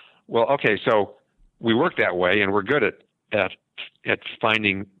is, well, okay, so we work that way and we're good at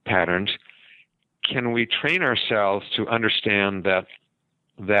finding patterns. Can we train ourselves to understand that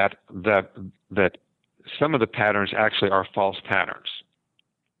some of the patterns actually are false patterns?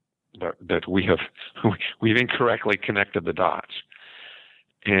 That we've incorrectly connected the dots,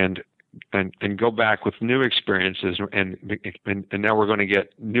 and go back with new experiences, and now we're going to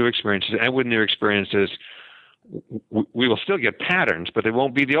get new experiences, and with new experiences, we will still get patterns, but they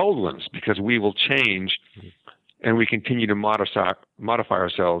won't be the old ones because we will change, and we continue to modify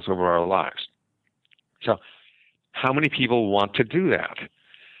ourselves over our lives. So, how many people want to do that?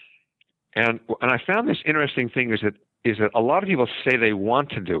 And I found this interesting thing is that a lot of people say they want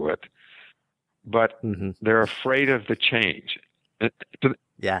to do it, but they're afraid of the change.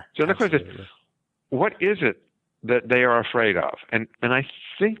 Yeah. So the question is, what is it that they are afraid of? And I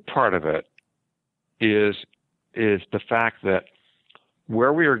think part of it is the fact that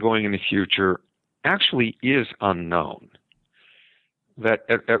where we are going in the future actually is unknown. That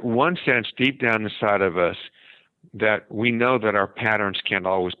at one sense, deep down inside of us, that we know that our patterns can't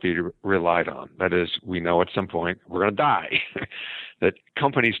always be relied on. That is, we know at some point we're going to die, that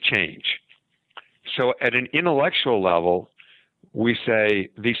companies change. So at an intellectual level, we say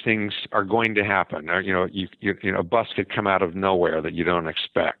these things are going to happen. Or, a bus could come out of nowhere that you don't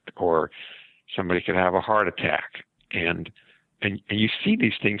expect, or somebody could have a heart attack, and you see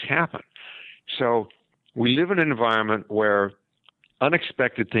these things happen. So we live in an environment where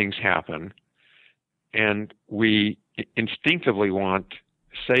unexpected things happen, and we instinctively want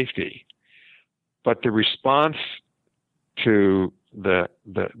safety. But the response to the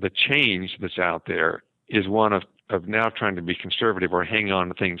change that's out there is one of now trying to be conservative or hang on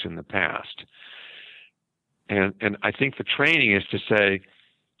to things in the past. And I think the training is to say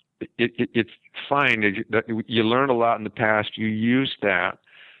it's fine that you learned a lot in the past, you use that,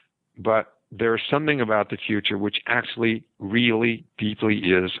 but there's something about the future which actually really deeply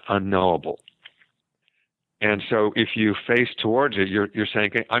is unknowable. And so if you face towards it, you're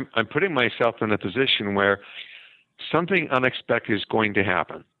saying, okay, I'm putting myself in a position where something unexpected is going to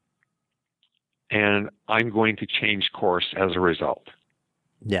happen, and I'm going to change course as a result.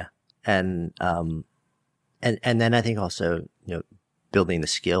 Yeah. And then I think also, building the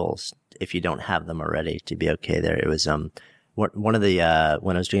skills, if you don't have them already, to be okay there. It was, one of the,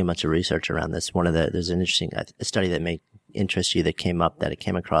 when I was doing a bunch of research around this, there's an interesting a study that may interest you that came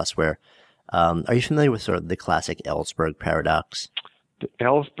across where, are you familiar with sort of the classic Ellsberg paradox? The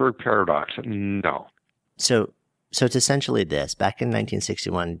Ellsberg paradox? No. So it's essentially this. Back in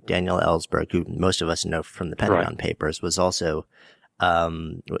 1961, Daniel Ellsberg, who most of us know from the Pentagon Papers, was also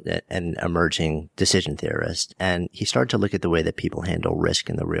an emerging decision theorist. And he started to look at the way that people handle risk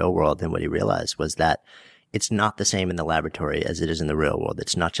in the real world. And what he realized was that it's not the same in the laboratory as it is in the real world.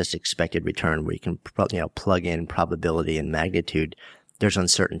 It's not just expected return where you can, plug in probability and magnitude. There's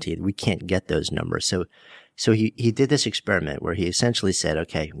uncertainty. We can't get those numbers. So he did this experiment where he essentially said,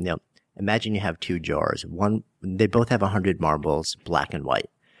 okay, imagine you have two jars. They both have 100 marbles, black and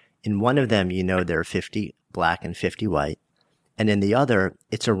white. In one of them, there are 50 black and 50 white. And in the other,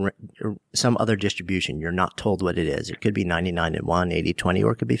 it's some other distribution. You're not told what it is. It could be 99-1, 80-20,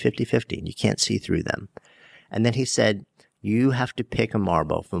 or it could be 50-50, and you can't see through them. And then he said, you have to pick a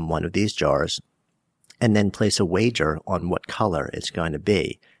marble from one of these jars and then place a wager on what color it's going to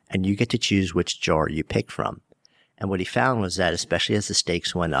be. And you get to choose which jar you pick from. And what he found was that, especially as the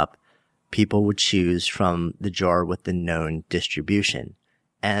stakes went up, people would choose from the jar with the known distribution.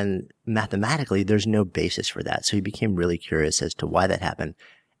 And mathematically, there's no basis for that. So he became really curious as to why that happened.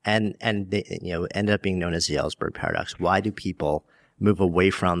 And they, ended up being known as the Ellsberg paradox. Why do people move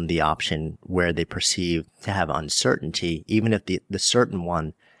away from the option where they perceive to have uncertainty, even if the certain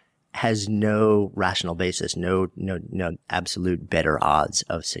one has no rational basis, no absolute better odds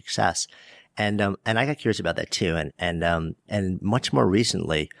of success? And I got curious about that too. And much more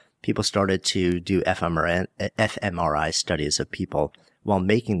recently, people started to do fMRI studies of people while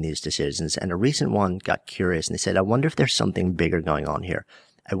making these decisions. And a recent one got curious and they said, I wonder if there's something bigger going on here.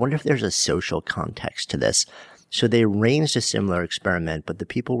 I wonder if there's a social context to this. So they arranged a similar experiment, but the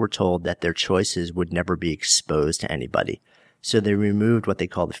people were told that their choices would never be exposed to anybody. So they removed what they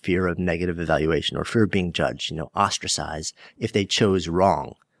call the fear of negative evaluation or fear of being judged, ostracized if they chose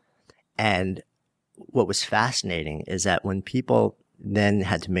wrong. And what was fascinating is that when people then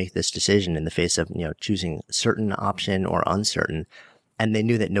had to make this decision in the face of, choosing certain option or uncertain, and they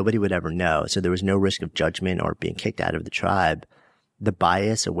knew that nobody would ever know, so there was no risk of judgment or being kicked out of the tribe, the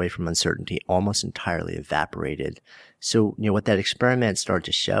bias away from uncertainty almost entirely evaporated. So, what that experiment started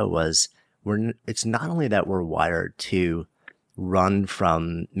to show was it's not only that we're wired to run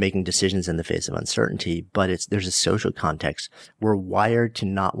from making decisions in the face of uncertainty, but there's a social context. We're wired to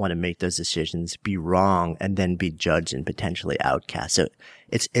not want to make those decisions, be wrong, and then be judged and potentially outcast. So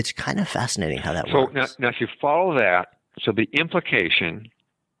it's kind of fascinating how that works. So now if you follow that, so the implication,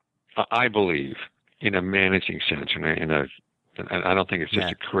 I believe, in a managing sense, and I don't think it's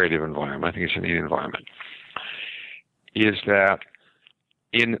just a creative environment, I think it's an environment, is that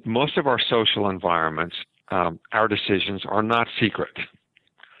in most of our social environments, our decisions are not secret,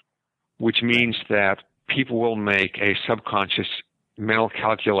 which means that people will make a subconscious mental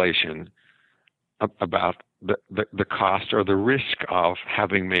calculation about the cost or the risk of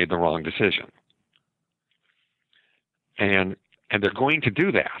having made the wrong decision. And they're going to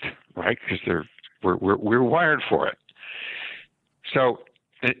do that, right? Because we're wired for it. So,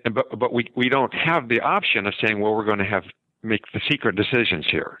 but we don't have the option of saying, well, we're going to make the secret decisions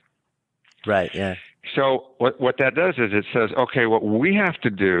here. Right, yeah. So what that does is it says, okay, what we have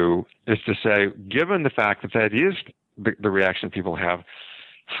to do is to say, given the fact that is the reaction people have,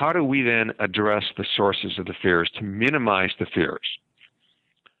 how do we then address the sources of the fears to minimize the fears?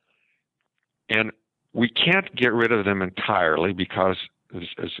 And we can't get rid of them entirely because,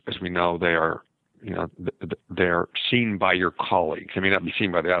 as we know, they are, they're seen by your colleagues. They may not be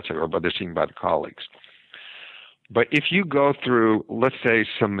seen by the outsider, but they're seen by the colleagues. But if you go through, let's say,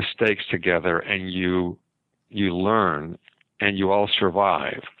 some mistakes together and you learn and you all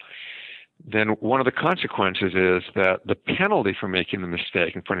survive, then one of the consequences is that the penalty for making the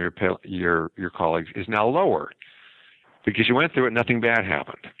mistake in front of your colleagues is now lower because you went through it, nothing bad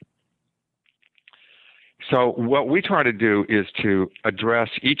happened. So what we try to do is to address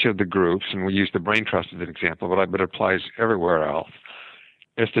each of the groups, and we use the brain trust as an example, but it applies everywhere else,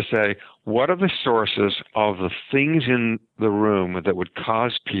 is to say, what are the sources of the things in the room that would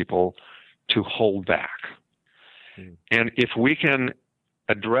cause people to hold back? And if we can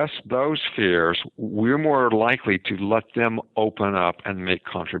address those fears, we're more likely to let them open up and make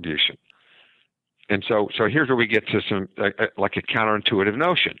contribution. And so here's where we get to some, like a counterintuitive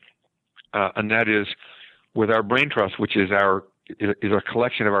notion. And that is, with our brain trust, which is a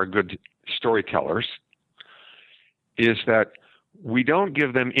collection of our good storytellers, is that we don't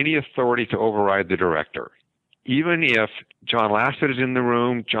give them any authority to override the director. Even if John Lasseter is in the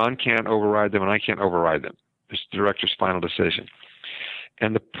room, John can't override them and I can't override them. It's the director's final decision.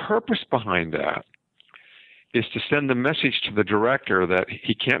 And the purpose behind that is to send the message to the director that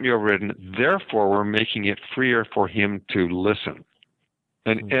he can't be overridden, therefore we're making it freer for him to listen.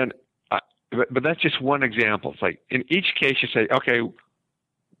 But that's just one example. It's like in each case you say, okay,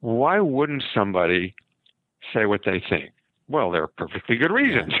 why wouldn't somebody say what they think? Well, there are perfectly good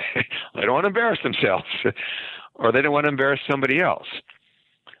reasons. They don't want to embarrass themselves, or they don't want to embarrass somebody else.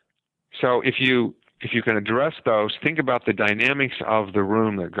 So if you can address those, think about the dynamics of the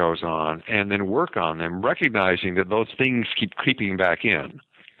room that goes on, and then work on them, recognizing that those things keep creeping back in.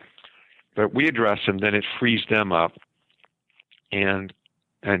 But we address them, then it frees them up, and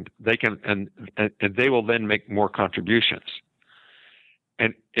they can and they will then make more contributions.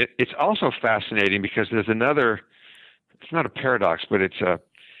 And it's also fascinating because there's another. It's not a paradox, but it's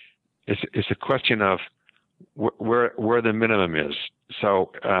a question of where the minimum is.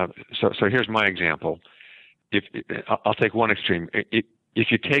 So here's my example. I'll take one extreme.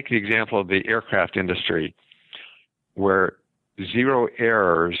 If you take the example of the aircraft industry, where zero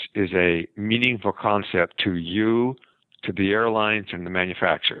errors is a meaningful concept to you, to the airlines, and the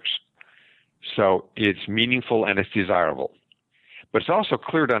manufacturers. So it's meaningful and it's desirable. But it's also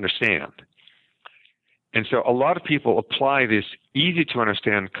clear to understand. And so a lot of people apply this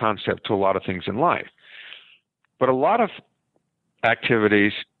easy-to-understand concept to a lot of things in life. But a lot of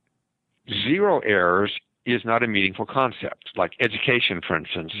activities, zero errors is not a meaningful concept. Like education, for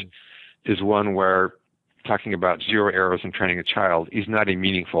instance, is one where talking about zero errors in training a child is not a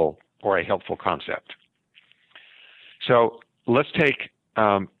meaningful or a helpful concept. So let's take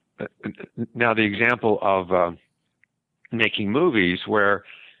now the example of making movies, where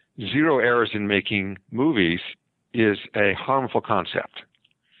zero errors in making movies is a harmful concept.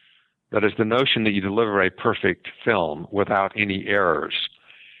 That is, the notion that you deliver a perfect film without any errors.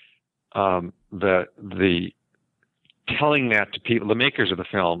 The telling that to people, the makers of the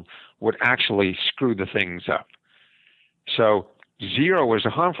film, would actually screw the things up. So zero is a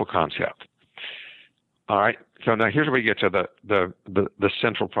harmful concept. All right. So now here's where we get to the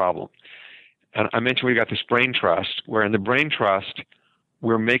central problem. And I mentioned we got this brain trust, where in the brain trust,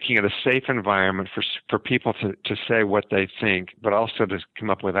 we're making it a safe environment for people to say what they think, but also to come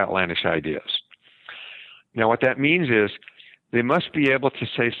up with outlandish ideas. Now, what that means is they must be able to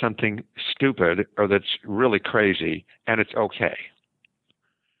say something stupid or that's really crazy, and it's okay.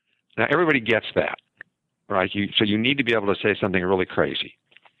 Now, everybody gets that, right? So you need to be able to say something really crazy.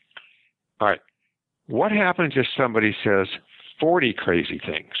 All right. What happens if somebody says 40 crazy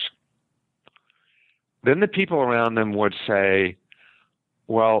things? Then the people around them would say,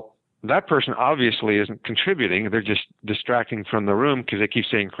 well, that person obviously isn't contributing. They're just distracting from the room because they keep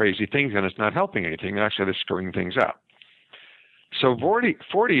saying crazy things and it's not helping anything. Actually, they're screwing things up. So 40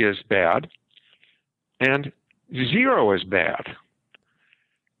 is bad and 0 is bad.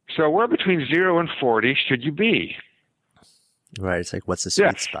 So where between 0 and 40 should you be? Right. It's like, what's the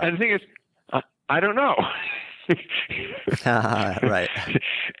sweet spot? And the thing is, I don't know. Right.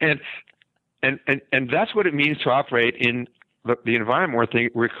 And that's what it means to operate in the environment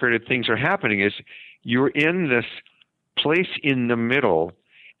where creative things are happening. Is you're in this place in the middle,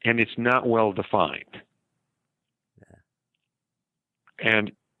 and it's not well defined. Yeah.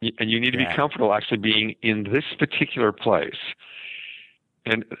 And you need to be comfortable actually being in this particular place.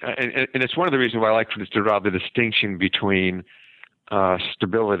 And it's one of the reasons why I like to draw the distinction between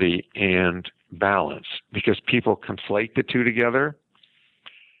stability and balance, because people conflate the two together.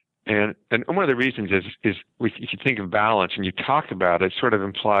 And one of the reasons is if you think of balance and you talk about it, it sort of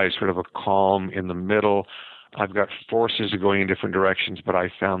implies sort of a calm in the middle. I've got forces going in different directions, but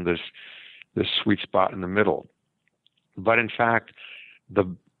I found this sweet spot in the middle. But in fact,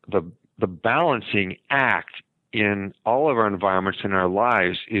 the balancing act in all of our environments in our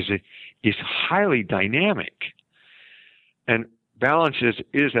lives is highly dynamic. And balance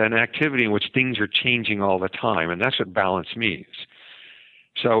is an activity in which things are changing all the time, and that's what balance means.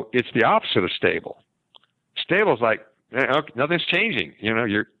 So it's the opposite of stable. Stable is like, nothing's changing.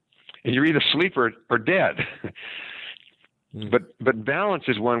 You're either asleep or dead. But balance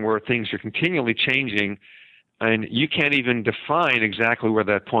is one where things are continually changing, and you can't even define exactly where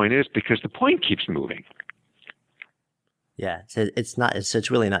that point is because the point keeps moving. Yeah, so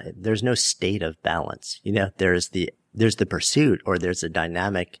it's really not. There's no state of balance. There's the pursuit, or there's a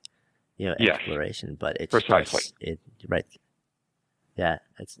dynamic, exploration. But it's precisely right. Yeah,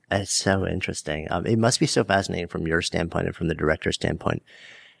 it's so interesting. It must be so fascinating from your standpoint and from the director's standpoint,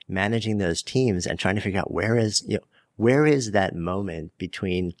 managing those teams and trying to figure out where is that moment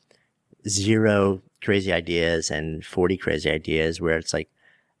between 0 crazy ideas and 40 crazy ideas where it's like,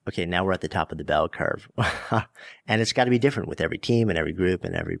 okay, now we're at the top of the bell curve. And it's got to be different with every team and every group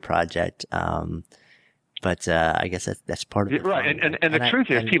and every project. But I guess that's part of it. Right. And the truth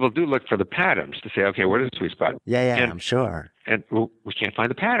is people do look for the patterns to say, okay, what is the sweet spot? Yeah, I'm sure. And we can't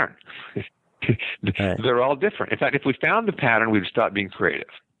find the pattern. Right. They're all different. In fact, if we found the pattern, we'd stop being creative.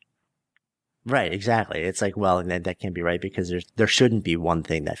 Right, exactly. It's like, well, that can't be right because there shouldn't be one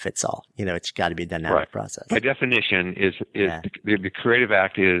thing that fits all. It's got to be a dynamic process. By definition, the creative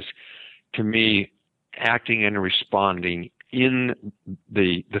act is, to me, acting and responding in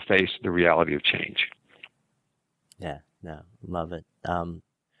the face of the reality of change. Yeah, no, love it.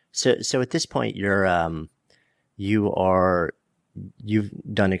 So at this point, you've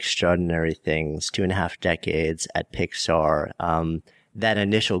done extraordinary things, 2.5 decades at Pixar. That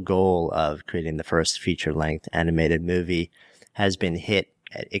initial goal of creating the first feature-length animated movie has been hit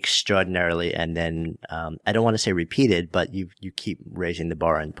extraordinarily, and then I don't want to say repeated, but you keep raising the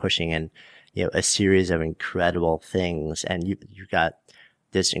bar and pushing, and a series of incredible things, and you got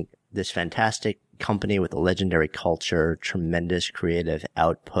this fantastic company with a legendary culture, tremendous creative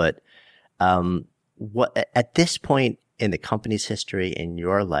output. What at this point in the company's history, in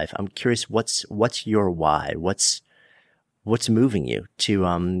your life, I'm curious, what's your why? What's moving you to,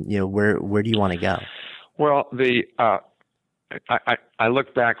 where do you want to go? Well, I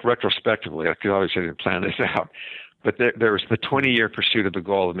look back retrospectively. I could obviously didn't plan this out, but there was the 20-year pursuit of the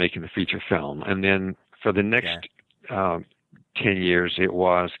goal of making the feature film. And then for the next 10 years, it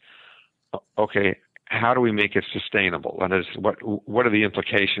was, okay, how do we make it sustainable? That is, what are the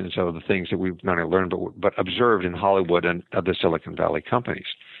implications of the things that we've not only learned, but observed in Hollywood and other Silicon Valley companies?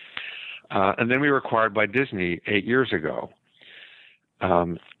 And then we were acquired by Disney 8 years ago.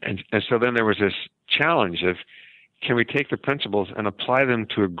 And so then there was this challenge of, can we take the principles and apply them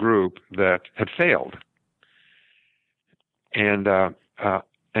to a group that had failed? And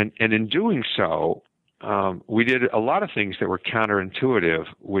in doing so, we did a lot of things that were counterintuitive,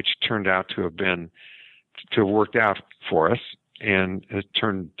 which turned out to have worked out for us, and has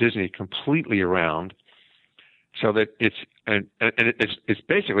turned Disney completely around. So that it's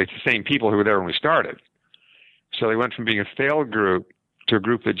basically the same people who were there when we started. So they went from being a failed group to a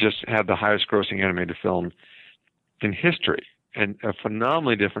group that just had the highest grossing animated film in history, and a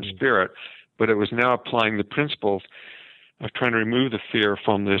phenomenally different spirit. But it was now applying the principles of trying to remove the fear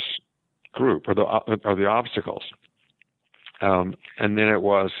from this group or the obstacles. And then it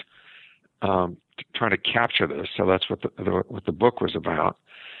was trying to capture this. So that's what the book was about.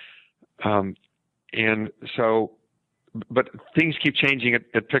 And so, but things keep changing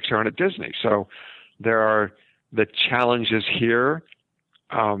at Pixar and at Disney. So there are the challenges here,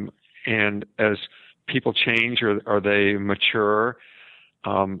 and as people change or they mature,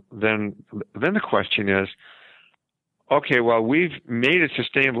 then the question is, okay, well, we've made it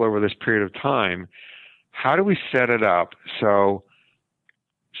sustainable over this period of time. How do we set it up so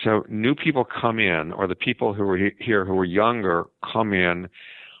new people come in, or the people who were here who were younger come in,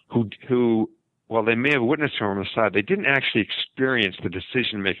 who well, they may have witnessed from the side, they didn't actually experience the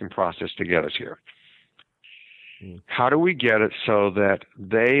decision-making process to get us here. How do we get it so that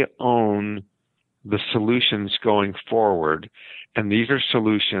they own the solutions going forward, and these are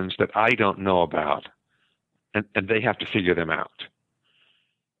solutions that I don't know about, and they have to figure them out?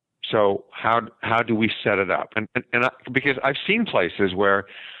 So how do we set it up? And because I've seen places where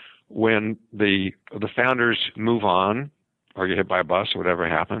when the founders move on or get hit by a bus or whatever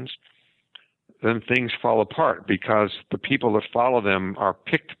happens, then things fall apart because the people that follow them are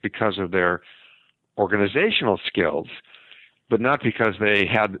picked because of their organizational skills, but not because they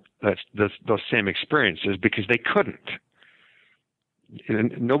had those same experiences, because they couldn't.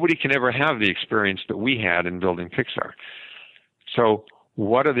 And nobody can ever have the experience that we had in building Pixar. So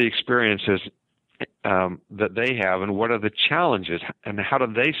what are the experiences that they have, and what are the challenges, and how do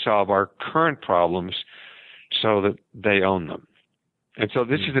they solve our current problems so that they own them? And so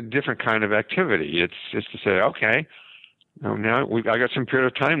this is a different kind of activity. It's just to say, okay, now I got some period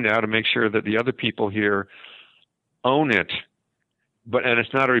of time now to make sure that the other people here own it, and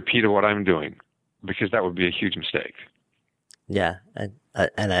it's not a repeat of what I'm doing, because that would be a huge mistake. Yeah, and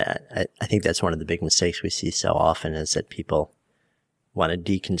I think that's one of the big mistakes we see so often, is that people want to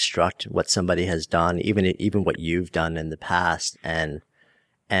deconstruct what somebody has done, even what you've done in the past, and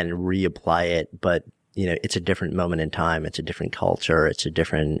reapply it. But it's a different moment in time. It's a different culture. It's a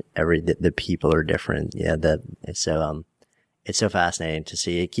different the people are different. Yeah, it's so fascinating to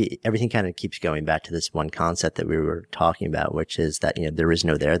see. Everything kind of keeps going back to this one concept that we were talking about, which is that there is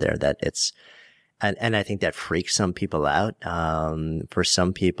no there. That it's. And I think that freaks some people out. For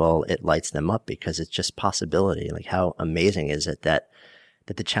some people, it lights them up because it's just possibility. Like, how amazing is it that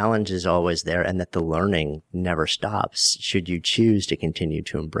the challenge is always there, and that the learning never stops, should you choose to continue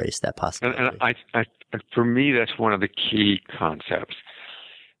to embrace that possibility. And for me, that's one of the key concepts.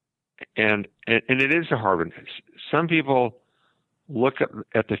 And it is a hard one. Some people look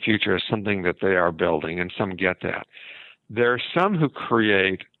at the future as something that they are building, and some get that. There are some who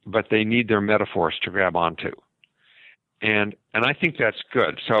create, but they need their metaphors to grab onto. And I think that's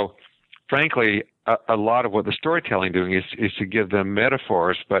good. So frankly, a lot of what the storytelling doing is to give them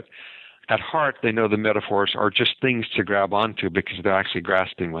metaphors, but at heart, they know the metaphors are just things to grab onto because they're actually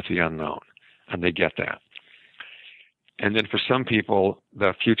grasping with the unknown, and they get that. And then for some people,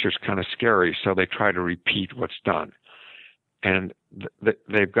 the future's kind of scary, so they try to repeat what's done. And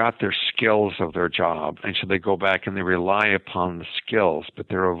they've got their skills of their job, and so they go back and they rely upon the skills, but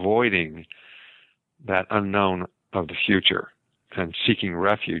they're avoiding that unknown of the future and seeking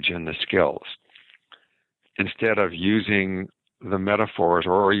refuge in the skills instead of using the metaphors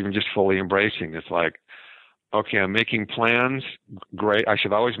or even just fully embracing. It's like, okay, I'm making plans. Great. I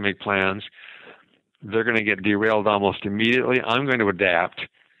should always make plans. They're going to get derailed almost immediately. I'm going to adapt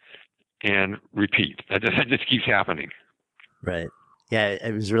and repeat. That just keeps happening. Right. Yeah,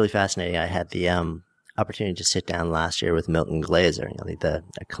 it was really fascinating. I had the opportunity to sit down last year with Milton Glaser, the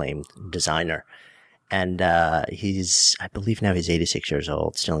acclaimed designer. And I believe now he's 86 years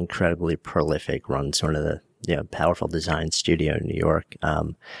old, still incredibly prolific, runs sort of the powerful design studio in New York.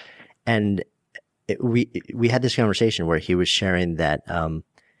 And we had this conversation where he was sharing that,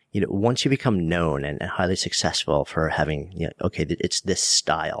 once you become known and highly successful for having, okay, it's this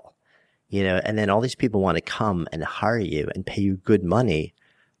style, and then all these people want to come and hire you and pay you good money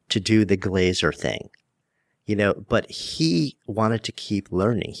to do the Glazer thing, but he wanted to keep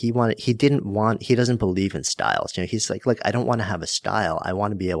learning. He doesn't believe in styles. He's like, look, I don't want to have a style. I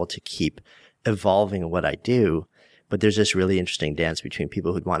want to be able to keep evolving what I do. But there's this really interesting dance between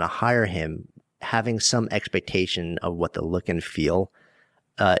people who'd want to hire him, having some expectation of what the look and feel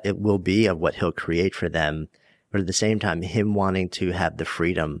it will be of what he'll create for them. But at the same time, him wanting to have the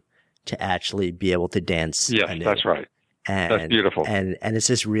freedom to actually be able to dance. Yes, that's right. And, that's beautiful. And it's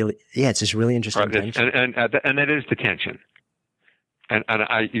this really interesting tension. And that is the tension. And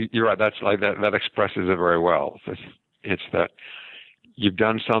you're right. That's like that expresses it very well. It's that you've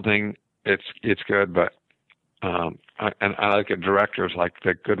done something. It's good, but I look at directors like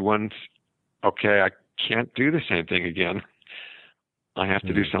the good ones. Okay, I can't do the same thing again. I have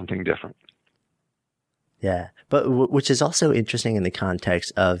to do something different. Yeah, but which is also interesting in the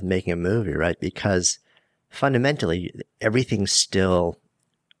context of making a movie, right? Because fundamentally, everything still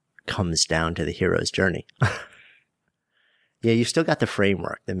comes down to the hero's journey. Yeah, you still got the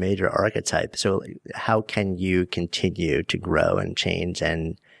framework, the major archetype. So how can you continue to grow and change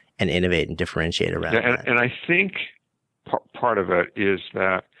and innovate and differentiate around that? And I think part of it is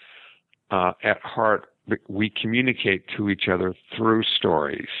that at heart, we communicate to each other through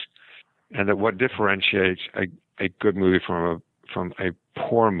stories, and that what differentiates a good movie from a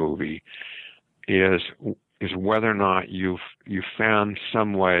poor movie is whether or not you found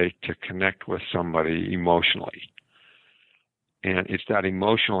some way to connect with somebody emotionally. And it's that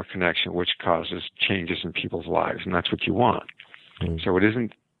emotional connection which causes changes in people's lives, and that's what you want. Mm. So it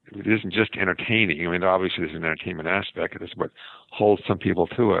isn't just entertaining. I mean, obviously there's an entertainment aspect of this, but holds some people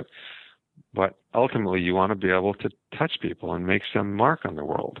to it. But ultimately, you want to be able to touch people and make some mark on the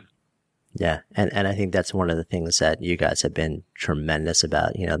world. Yeah, and I think that's one of the things that you guys have been tremendous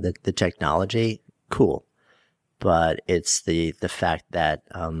about. The technology, cool, but it's the fact that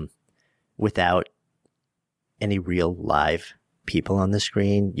without any real live people on the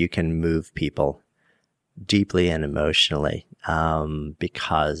screen, you can move people deeply and emotionally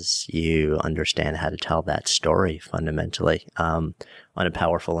because you understand how to tell that story fundamentally on a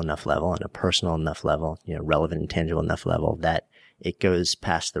powerful enough level, on a personal enough level, relevant and tangible enough level that it goes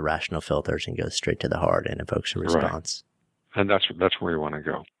past the rational filters and goes straight to the heart and evokes a response. Right. And that's where you want to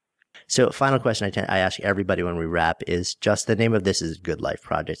go. So final question I ask everybody when we wrap is just the name of this is Good Life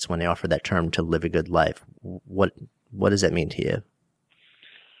Project. So when they offer that term to live a good life, what does that mean to you?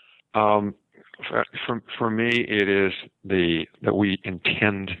 For me, it is that we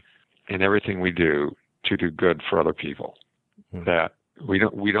intend in everything we do to do good for other people. Mm-hmm. That we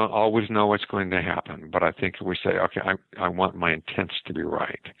don't always know what's going to happen, but I think if we say, okay, I want my intents to be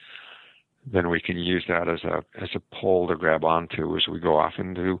right, then we can use that as a pole to grab onto as we go off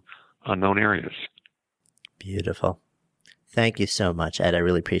into unknown areas. Beautiful. Thank you so much, Ed. I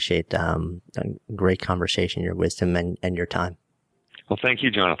really appreciate a great conversation, your wisdom, and your time. Well, thank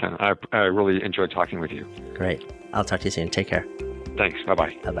you, Jonathan. I really enjoyed talking with you. Great. I'll talk to you soon. Take care. Thanks.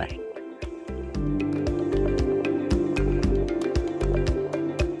 Bye-bye. Bye-bye.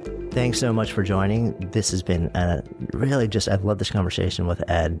 Thanks so much for joining. This has been I've loved this conversation with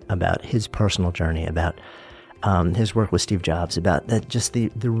Ed about his personal journey, about his work with Steve Jobs, about the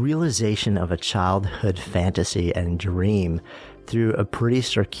realization of a childhood fantasy and dream through a pretty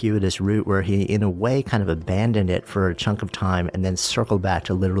circuitous route where he, in a way, kind of abandoned it for a chunk of time and then circled back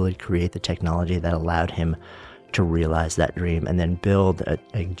to literally create the technology that allowed him to realize that dream and then build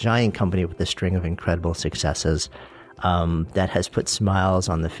a giant company with a string of incredible successes that has put smiles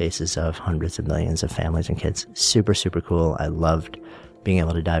on the faces of hundreds of millions of families and kids. Super, super cool. I loved being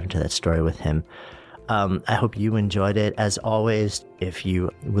able to dive into that story with him. I hope you enjoyed it. As always, if you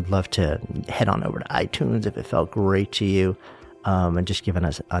would love to head on over to iTunes, if it felt great to you, and just giving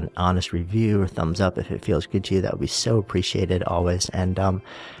us an honest review or thumbs up if it feels good to you, that would be so appreciated always. And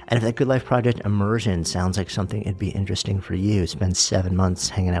if that Good Life Project immersion sounds like something it'd be interesting for you, spend 7 months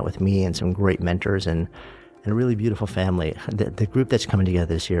hanging out with me and some great mentors and a really beautiful family. The group that's coming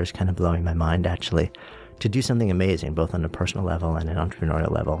together this year is kind of blowing my mind, actually, to do something amazing, both on a personal level and an entrepreneurial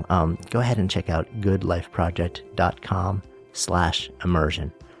level. Go ahead and check out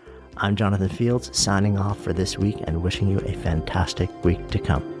goodlifeproject.com/immersion. I'm Jonathan Fields, signing off for this week and wishing you a fantastic week to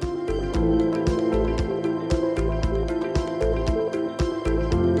come.